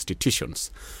learning in our institutions.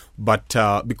 But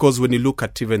because when you look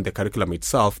at even the curriculum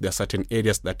itself, there are certain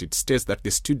areas that it states that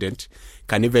the student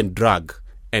can even drag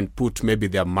and put maybe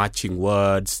their matching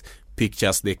words,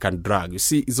 pictures they can drag. You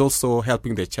see, it's also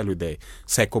helping the child with the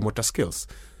psychomotor skills.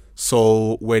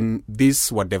 So when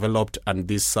these were developed and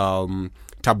these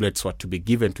tablets were to be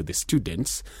given to the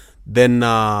students, then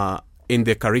in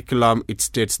the curriculum it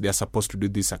states they are supposed to do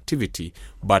this activity,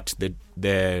 but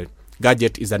the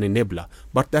gadget is an enabler.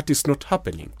 But that is not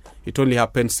happening. It only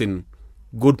happens in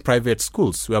good private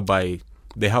schools whereby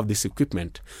they have this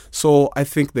equipment. So I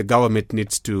think the government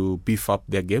needs to beef up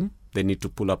their game. They need to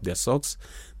pull up their socks.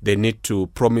 They need to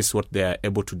promise what they are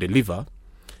able to deliver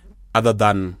other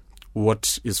than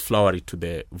what is flowery to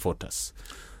the voters.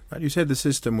 You said the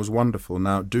system was wonderful.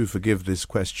 Now, do forgive this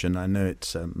question. I know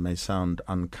it may sound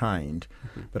unkind,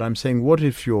 but I'm saying, what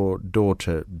if your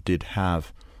daughter did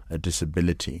have a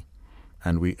disability?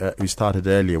 And we started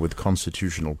earlier with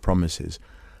constitutional promises.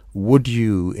 Would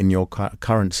you, in your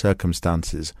current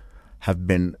circumstances, have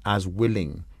been as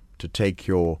willing to take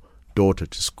your daughter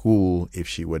to school if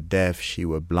she were deaf, she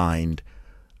were blind,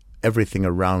 everything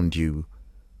around you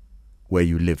where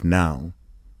you live now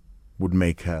would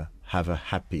make her have a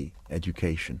happy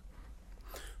education?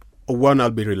 One, I'll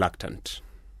be reluctant.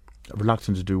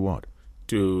 Reluctant to do what?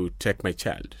 To take my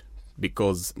child,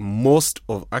 because most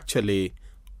of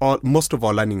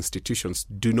our learning institutions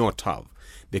do not have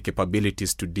the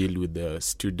capabilities to deal with the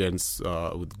students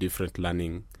with different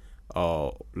learning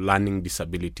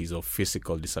disabilities or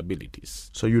physical disabilities.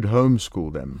 So you'd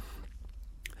homeschool them?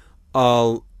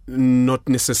 Not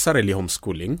necessarily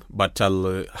homeschooling, but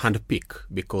I'll handpick,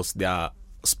 because there are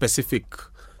specific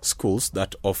schools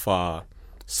that offer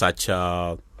such,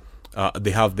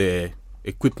 they have the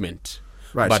equipment.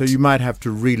 Right, but so you might have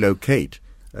to relocate.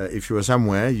 If you were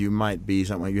somewhere, you might be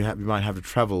somewhere. You might have to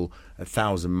travel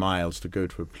 1,000 miles to go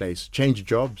to a place. Change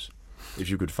jobs, if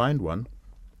you could find one.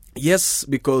 Yes,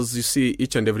 because you see,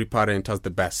 each and every parent has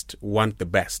want the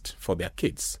best for their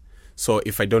kids. So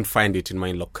if I don't find it in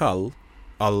my locale,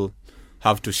 I'll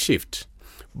have to shift.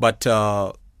 But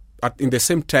in the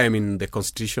same time, in the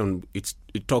Constitution, it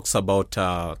talks about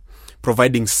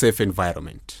providing safe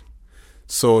environment.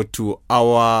 So to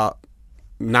our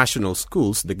national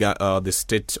schools, the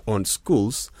state-owned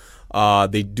schools,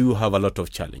 they do have a lot of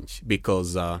challenge,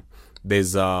 because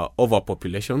there's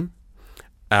overpopulation.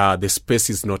 The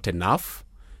space is not enough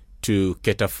to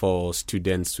cater for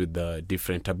students with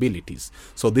different abilities.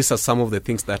 So these are some of the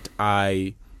things that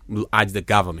I will urge the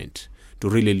government to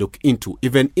really look into,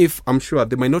 even if I'm sure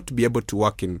they might not be able to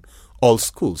work in all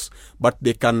schools, but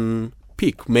they can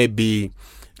pick maybe,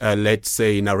 let's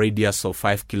say, in a radius of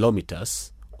 5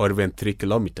 kilometers or even 3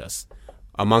 kilometers.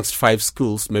 Amongst 5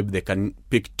 schools, maybe they can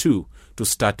pick 2 to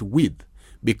start with,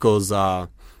 because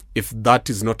if that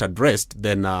is not addressed,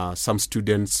 then some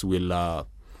students will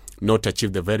not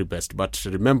achieve the very best. But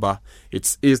remember,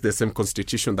 it is the same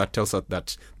constitution that tells us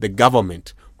that the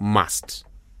government must,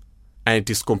 and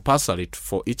it is compulsory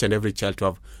for each and every child to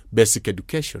have basic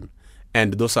education.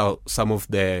 And those are some of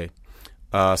the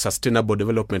sustainable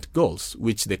development goals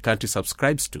which the country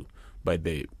subscribes to by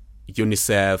the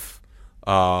UNICEF,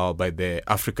 by the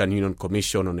African Union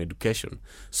Commission on Education.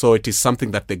 So it is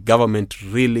something that the government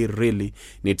really, really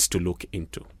needs to look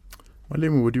into.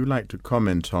 Mwalimu, would you like to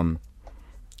comment on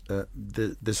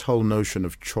this whole notion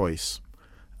of choice?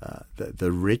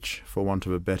 The rich, for want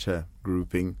of a better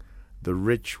grouping, the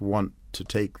rich want to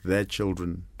take their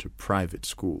children to private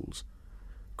schools.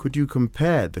 Could you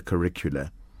compare the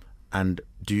curricula, and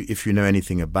if you know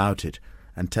anything about it,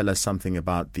 and tell us something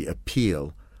about the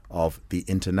appeal of the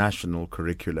international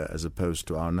curricula as opposed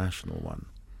to our national one?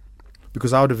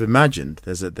 Because I would have imagined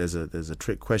there's a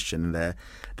trick question in there,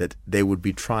 that they would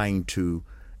be trying to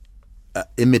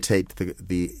imitate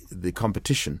the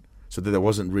competition, so that there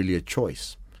wasn't really a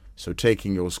choice. So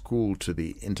taking your school to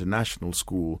the international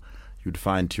school, you'd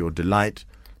find to your delight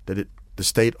that the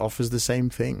state offers the same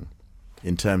thing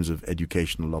in terms of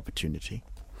educational opportunity.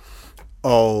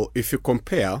 Oh, if you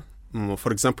compare,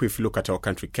 for example, if you look at our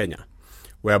country, Kenya,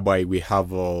 whereby we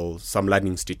have some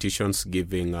learning institutions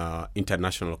giving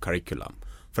international curriculum.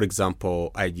 For example,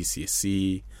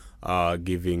 IGCSE,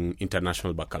 giving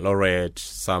international baccalaureate.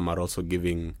 Some are also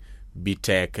giving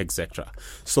BTech, etc.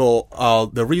 So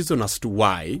the reason as to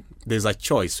why there's a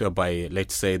choice whereby,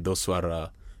 let's say, those who are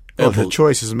Well, able. the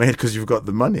choice is made because you've got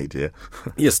the money, dear.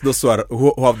 Yes, those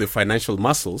who have the financial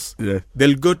muscles,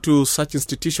 they'll go to such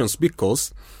institutions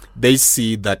because they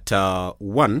see that,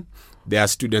 one, their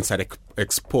students are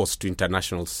exposed to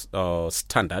international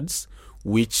standards,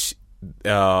 which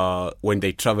when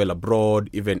they travel abroad,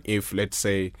 even if, let's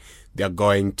say, they're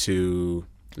going to,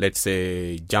 let's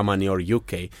say, Germany or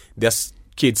UK, their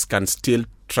kids can still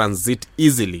transit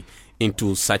easily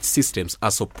into such systems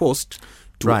as opposed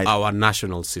to our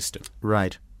national system.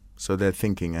 Right. So they're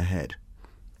thinking ahead.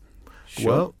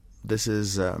 Sure. Well, this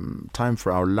is time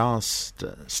for our last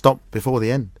stop before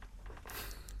the end.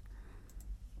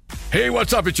 Hey,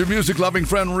 what's up? It's your music-loving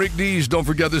friend Rick Dees. Don't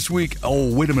forget this week,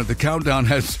 wait a minute, the countdown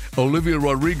has Olivia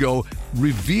Rodrigo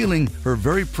revealing her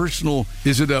very personal,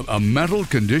 is it a mental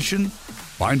condition?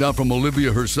 Find out from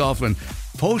Olivia herself. And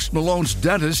Post Malone's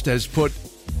dentist has put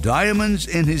diamonds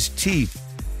in his teeth.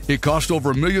 It cost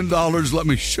over $1 million. Let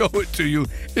me show it to you.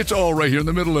 It's all right here in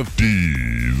the middle of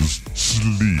Dees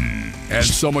Sleep. And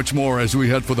so much more as we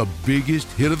head for the biggest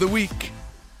hit of the week.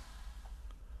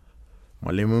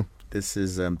 Mwalimu, this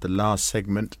is the last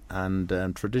segment,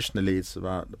 and traditionally it's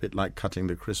about a bit like cutting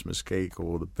the Christmas cake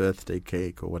or the birthday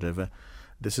cake or whatever.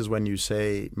 This is when you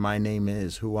say, my name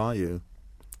is, who are you?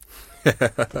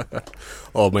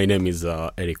 My name is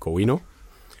Eric Owino,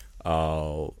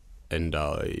 and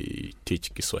I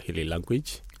teach Kiswahili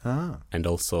language and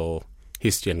also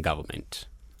history and government.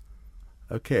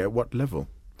 Okay, at what level?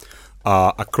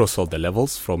 Across all the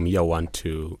levels, from year 1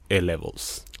 to A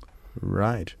levels.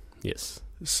 Right. Yes.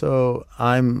 So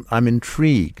I'm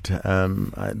intrigued.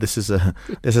 This is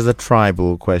a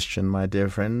tribal question, my dear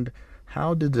friend.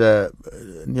 How did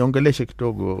niongeleshe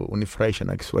kidogo unifurahisha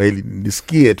na Kiswahili,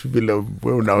 nisikie tu vile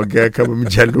wewe unaongea kama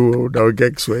Mjaluo unaongea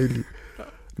Kiswahili.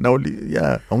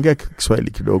 Ongea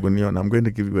Kiswahili kidogo niona. I'm going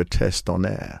to give you a test on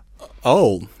air.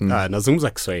 Nazungumza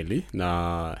Kiswahili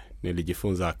na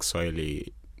nilijifunza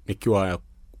Kiswahili nikiwa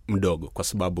mdogo kwa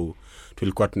sababu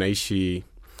tulikuwa tunaishi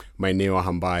maeneo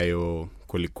ambayo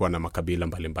kulikuwa na makabila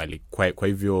mbalimbali. Kwa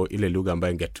hivyo ile lugha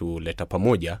ambayo ingetuleta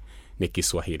pamoja ni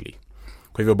Kiswahili.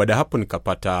 Kwa hivyo baada hapo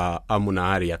nikapata amu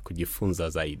na ari ya kujifunza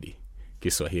zaidi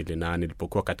Kiswahili, na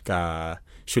nilipokuwa katika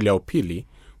shule ya upili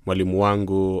mwalimu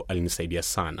wangu alinisaidia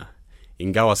sana.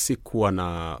 Ingawa sikuwa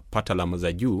napata alama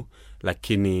za juu,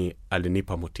 lakini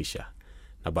alinipa motisha.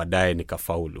 Na baadaye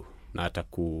nikafaulu na hata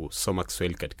kusoma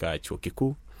Kiswahili katika chuo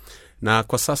kikuu. Na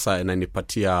kwa sasa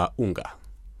inanipatia unga.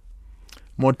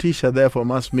 Motisha therefore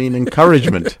must mean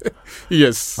encouragement.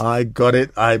 Yes. I got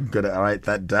it. I'm going to write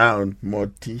that down.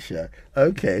 Motisha.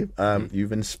 Okay.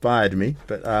 You've inspired me,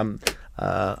 but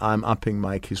I'm upping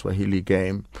my Kiswahili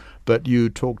game. But you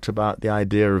talked about the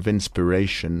idea of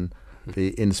inspiration, the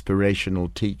inspirational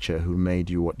teacher who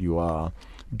made you what you are.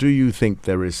 Do you think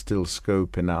there is still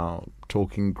scope in our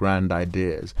talking grand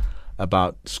ideas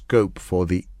about scope for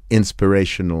the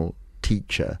inspirational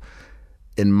teacher?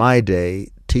 In my day,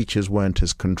 teachers weren't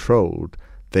as controlled.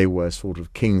 They were sort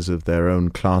of kings of their own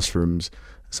classrooms.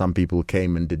 Some people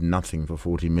came and did nothing for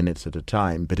 40 minutes at a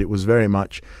time, but it was very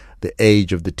much the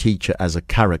age of the teacher as a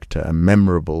character, a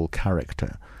memorable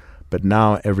character. But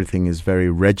now everything is very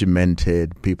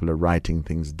regimented. People are writing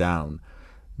things down.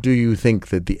 Do you think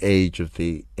that the age of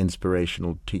the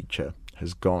inspirational teacher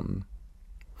has gone?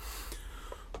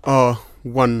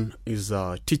 One is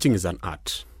teaching is an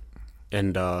art,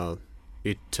 and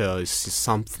it is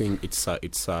something.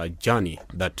 It's a journey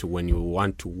that when you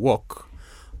want to walk,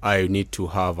 I need to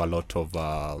have a lot of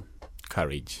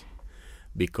courage,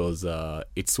 because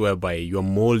it's whereby you're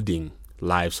molding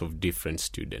lives of different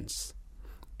students.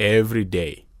 Every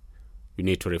day, you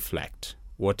need to reflect.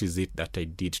 What is it that I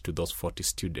did to those 40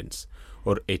 students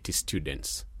or 80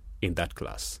 students in that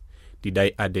class? Did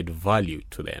I added value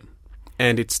to them?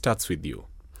 And it starts with you.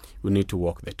 You need to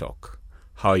walk the talk.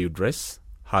 How you dress,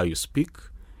 how you speak,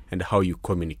 and how you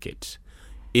communicate.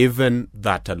 Even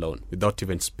that alone, without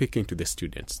even speaking to the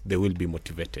students, they will be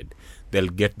motivated. They'll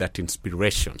get that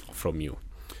inspiration from you.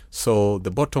 So the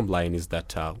bottom line is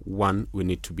that, one, we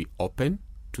need to be open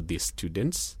to these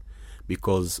students,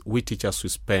 because we teachers, we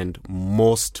spend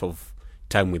most of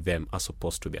time with them as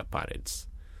opposed to their parents.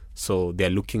 So they're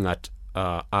looking at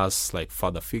us like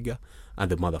father figure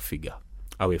and the mother figure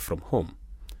away from home.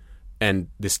 And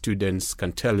the students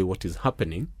can tell you what is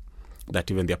happening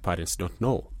that even their parents don't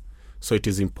know. So it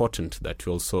is important that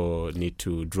we also need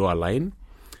to draw a line.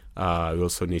 We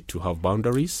also need to have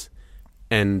boundaries,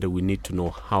 and we need to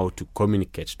know how to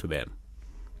communicate to them.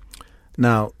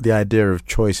 Now, the idea of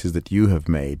choices that you have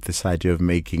made, this idea of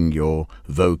making your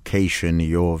vocation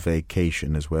your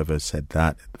vacation, as whoever said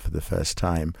that for the first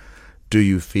time, Do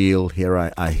you feel,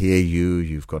 here I hear you,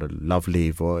 you've got a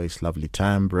lovely voice, lovely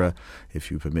timbre,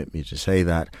 if you permit me to say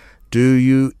that. Do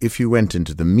you, if you went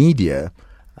into the media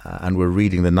and were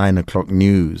reading the 9 o'clock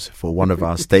news for one of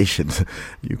our stations,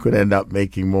 you could end up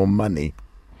making more money.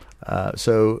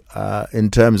 So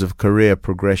in terms of career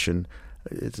progression,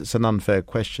 it's an unfair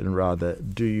question, rather.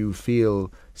 Do you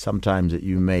feel sometimes that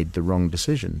you made the wrong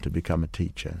decision to become a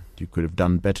teacher? You could have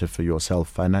done better for yourself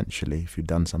financially if you'd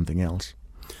done something else.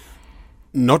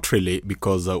 Not really,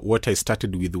 because what I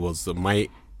started with was my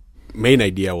main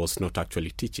idea was not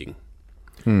actually teaching.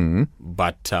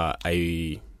 But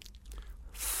I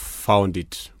found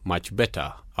it much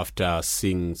better after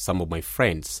seeing some of my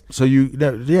friends. So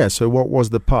so what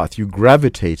was the path? You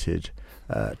gravitated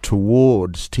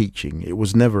towards teaching. It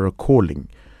was never a calling,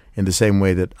 in the same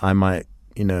way that I might,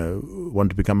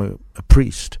 want to become a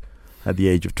priest at the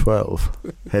age of 12,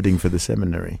 heading for the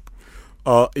seminary.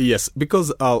 Yes,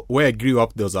 because where I grew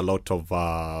up, there was a lot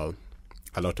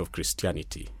of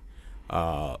Christianity,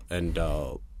 and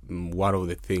one of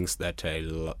the things that I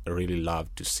really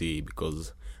loved to see,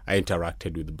 because I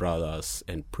interacted with brothers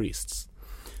and priests,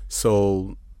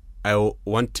 so I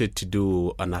wanted to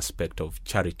do an aspect of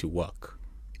charity work,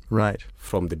 right,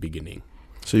 from the beginning.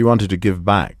 So you wanted to give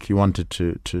back. You wanted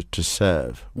to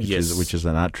serve, which is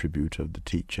an attribute of the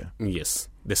teacher. Yes,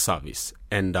 the service.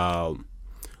 And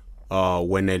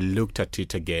when I looked at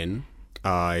it again,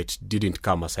 it didn't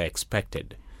come as I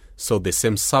expected. So the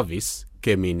same service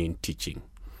came in teaching,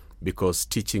 because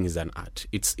teaching is an art.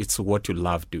 It's what you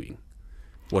love doing.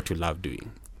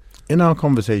 In our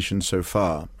conversation so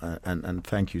far, and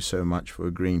thank you so much for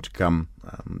agreeing to come,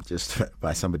 just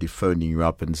by somebody phoning you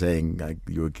up and saying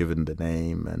you were given the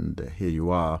name and here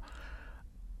you are.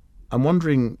 I'm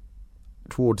wondering,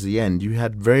 towards the end, you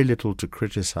had very little to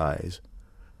criticize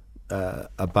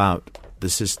about the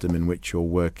system in which you're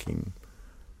working.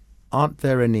 Aren't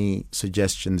there any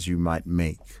suggestions you might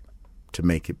make to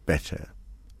make it better?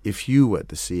 If you were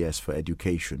the CS for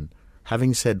education,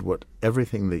 having said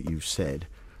everything that you've said,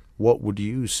 what would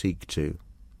you seek to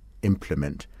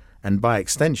implement? And by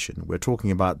extension, we're talking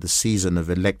about the season of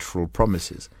electoral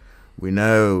promises. We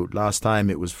know last time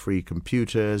it was free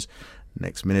computers,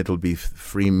 next minute it'll be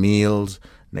free meals,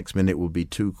 next minute will be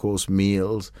 2-course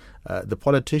meals. The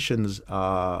politicians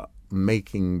are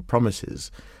making promises.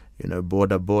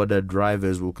 Border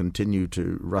drivers will continue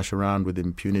to rush around with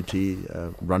impunity,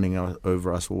 running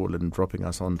over us all and dropping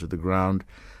us onto the ground,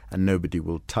 and nobody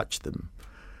will touch them.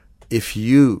 If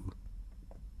you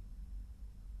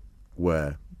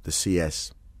were the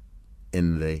CS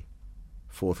in the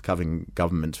forthcoming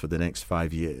government for the next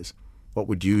 5 years, what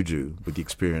would you do with the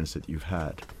experience that you've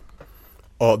had?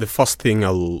 The first thing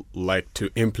I would like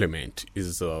to implement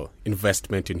is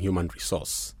investment in human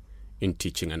resource in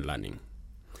teaching and learning.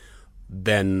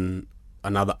 Then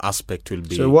another aspect will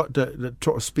be...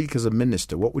 So speak as a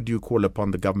minister, what would you call upon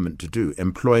the government to do?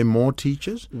 Employ more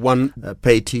teachers?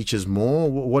 Pay teachers more?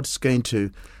 What's going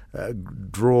to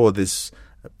draw this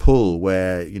pull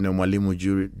where, Mwalimu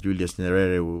Julius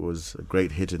Nyerere was a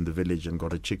great hit in the village and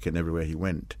got a chicken everywhere he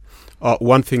went?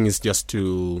 One thing is just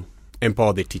to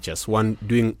empower the teachers. One,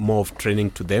 doing more of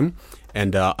training to them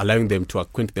and allowing them to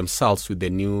acquaint themselves with the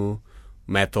new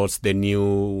methods, the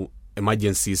new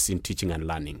emergencies in teaching and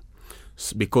learning.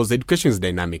 Because education is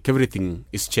dynamic. Everything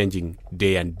is changing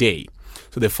day and day.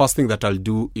 So the first thing that I'll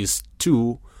do is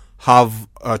to have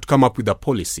to come up with a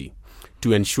policy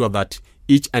to ensure that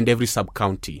each and every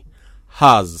sub-county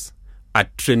has a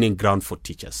training ground for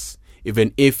teachers.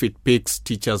 Even if it picks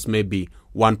teachers maybe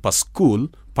one per school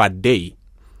per day,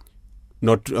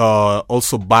 not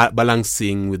also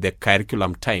balancing with the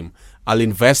curriculum time, I'll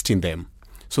invest in them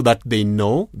so that they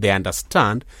know, they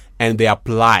understand, and they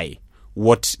apply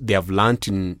what they have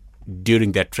learned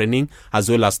during their training, as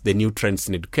well as the new trends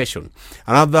in education.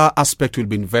 Another aspect will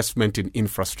be investment in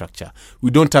infrastructure.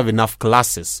 We don't have enough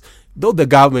classes, though the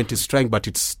government is trying, but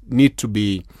it's need to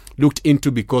be looked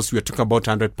into, because we are talking about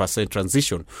 100%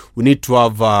 transition. We need to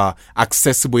have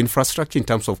accessible infrastructure in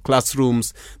terms of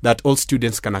classrooms that all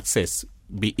students can access,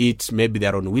 be it maybe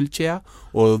they're on a wheelchair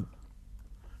or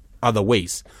other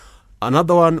ways.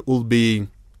 Another one will be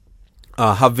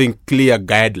having clear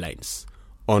guidelines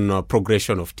on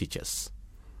progression of teachers.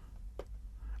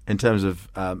 In terms of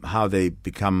how they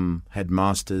become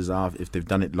headmasters, if they've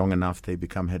done it long enough, they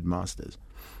become headmasters.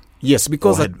 Yes,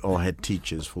 because... Or head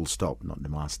teachers, full stop, not the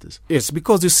masters. Yes,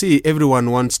 because you see, everyone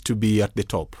wants to be at the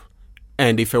top.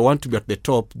 And if I want to be at the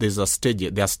top, there are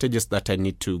stages that I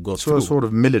need to go through. So a sort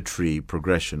of military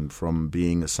progression from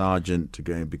being a sergeant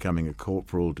to becoming a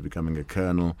corporal to becoming a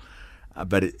colonel.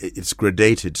 but it's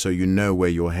gradated, so you know where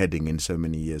you're heading in so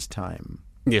many years' time.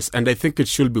 Yes, and I think it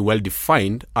should be well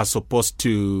defined as opposed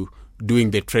to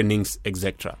doing the trainings,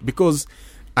 etc.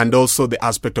 And also the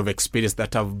aspect of experience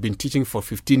that I've been teaching for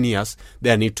 15 years,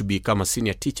 then I need to become a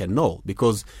senior teacher. No,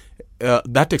 because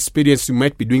that experience, you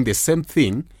might be doing the same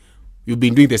thing. You've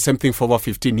been doing the same thing for over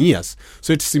 15 years.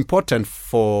 So it's important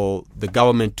for the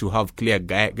government to have clear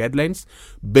guidelines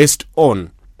based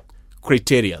on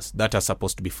criteria that are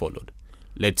supposed to be followed.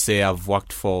 Let's say I've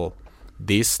worked for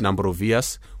this number of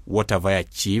years. What have I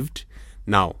achieved?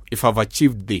 Now, if I've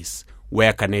achieved this,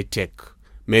 where can I take?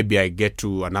 Maybe I get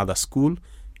to another school,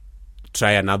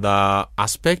 try another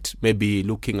aspect, maybe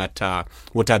looking at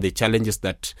what are the challenges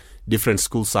that different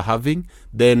schools are having.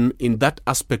 Then in that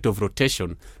aspect of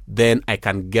rotation, then I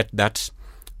can get that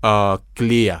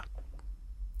clear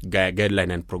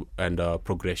guideline and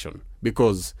progression.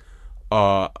 Because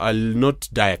I'll not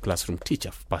die a classroom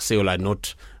teacher per se, or I'll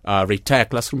not retire a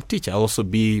classroom teacher. I'll also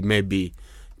be maybe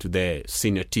to the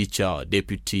senior teacher,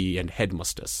 deputy, and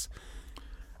headmasters.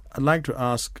 I'd like to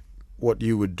ask what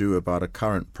you would do about a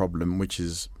current problem, which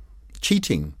is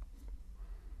cheating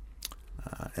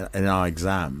in our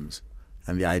exams,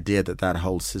 and the idea that that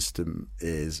whole system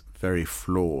is very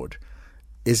flawed.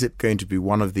 Is it going to be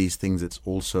one of these things that's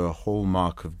also a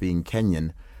hallmark of being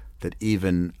Kenyan, that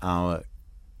even our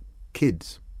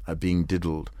kids are being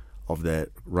diddled of their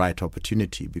right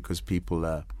opportunity because people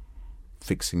are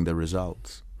fixing the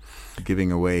results,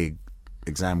 giving away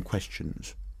exam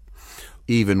questions,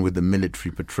 even with the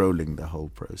military patrolling the whole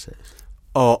process?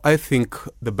 I think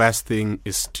the best thing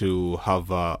is to have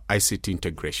ICT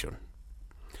integration.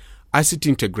 ICT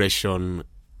integration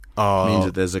means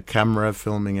that there's a camera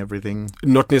filming everything?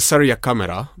 Not necessarily a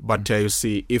camera, but you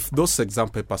see, if those exam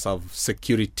papers have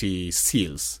security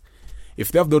seals,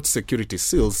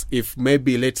 if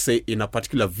maybe, let's say, in a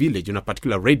particular village, in a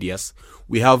particular radius,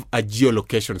 we have a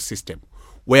geolocation system,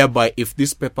 whereby if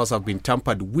these papers have been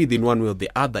tampered with in one way or the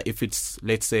other, if it's,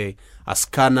 let's say, a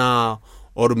scanner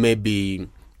or maybe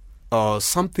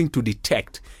something to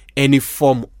detect any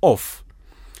form of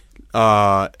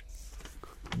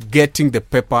getting the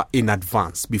paper in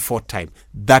advance, before time,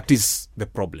 that is the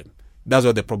problem. That's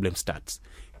where the problem starts,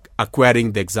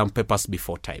 acquiring the exam papers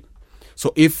before time.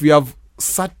 So if we have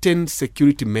certain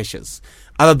security measures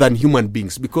other than human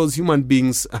beings, because human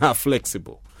beings are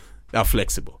flexible.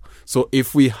 So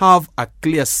if we have a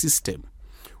clear system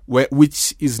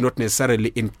which is not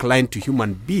necessarily inclined to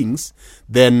human beings,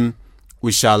 then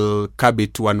we shall curb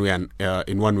it one way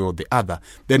in one way or the other.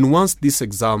 Then once these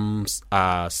exams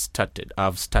have started,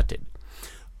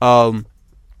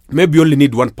 maybe you only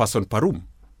need one person per room,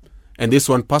 and this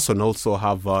one person also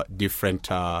have different,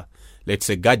 let's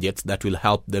say, gadgets that will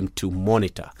help them to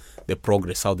monitor the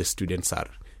progress, how the students are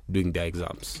doing their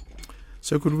exams.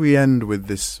 So could we end with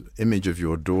this image of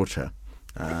your daughter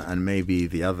and maybe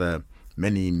the other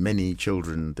many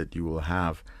children that you will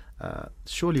have?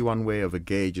 Surely one way of a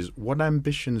gauge is, what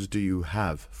ambitions do you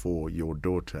have for your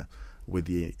daughter with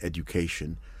the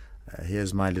education?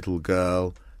 Here's my little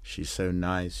girl. She's so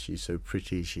nice. She's so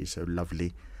pretty. She's so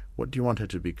lovely. What do you want her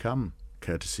to become,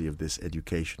 courtesy of this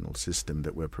educational system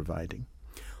that we're providing?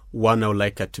 One, I would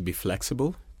like her to be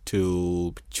flexible,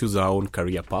 to choose her own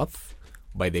career path.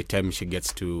 By the time she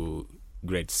gets to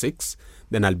grade 6,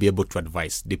 then I'll be able to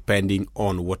advise, depending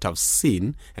on what I've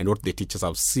seen and what the teachers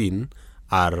have seen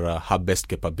are her best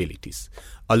capabilities.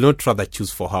 I'll not rather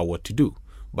choose for her what to do,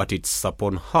 but it's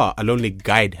upon her. I'll only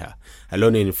guide her. I'll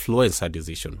only influence her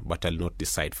decision, but I'll not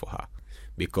decide for her,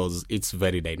 because it's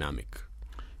very dynamic.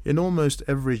 In almost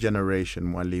every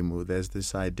generation, Mwalimu, there's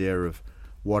this idea of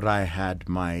what I had,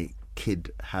 my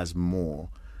kid has more.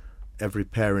 Every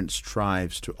parent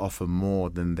strives to offer more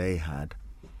than they had.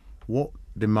 What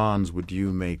demands would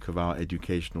you make of our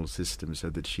educational system so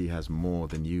that she has more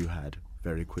than you had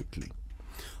very quickly?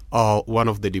 One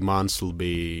of the demands will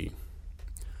be,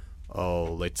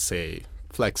 let's say,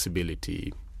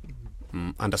 flexibility,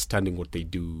 understanding what they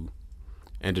do,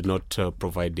 and not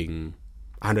providing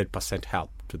 100%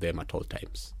 help to them at all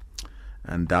times.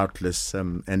 And doubtless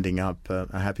ending up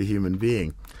a happy human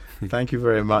being. Thank you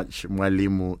very much,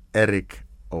 Mwalimu Eric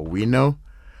Owino.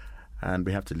 And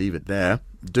we have to leave it there.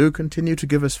 Do continue to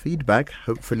give us feedback,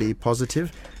 hopefully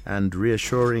positive and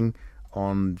reassuring,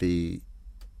 on the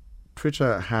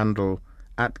Twitter handle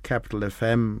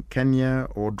 @CapitalFM Kenya,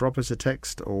 or drop us a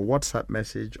text or WhatsApp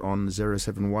message on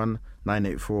 071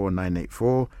 984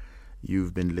 984.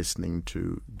 You've been listening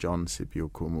to John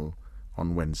Sibi-Okumu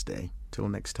on Wednesday. Till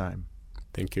next time.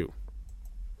 Thank you.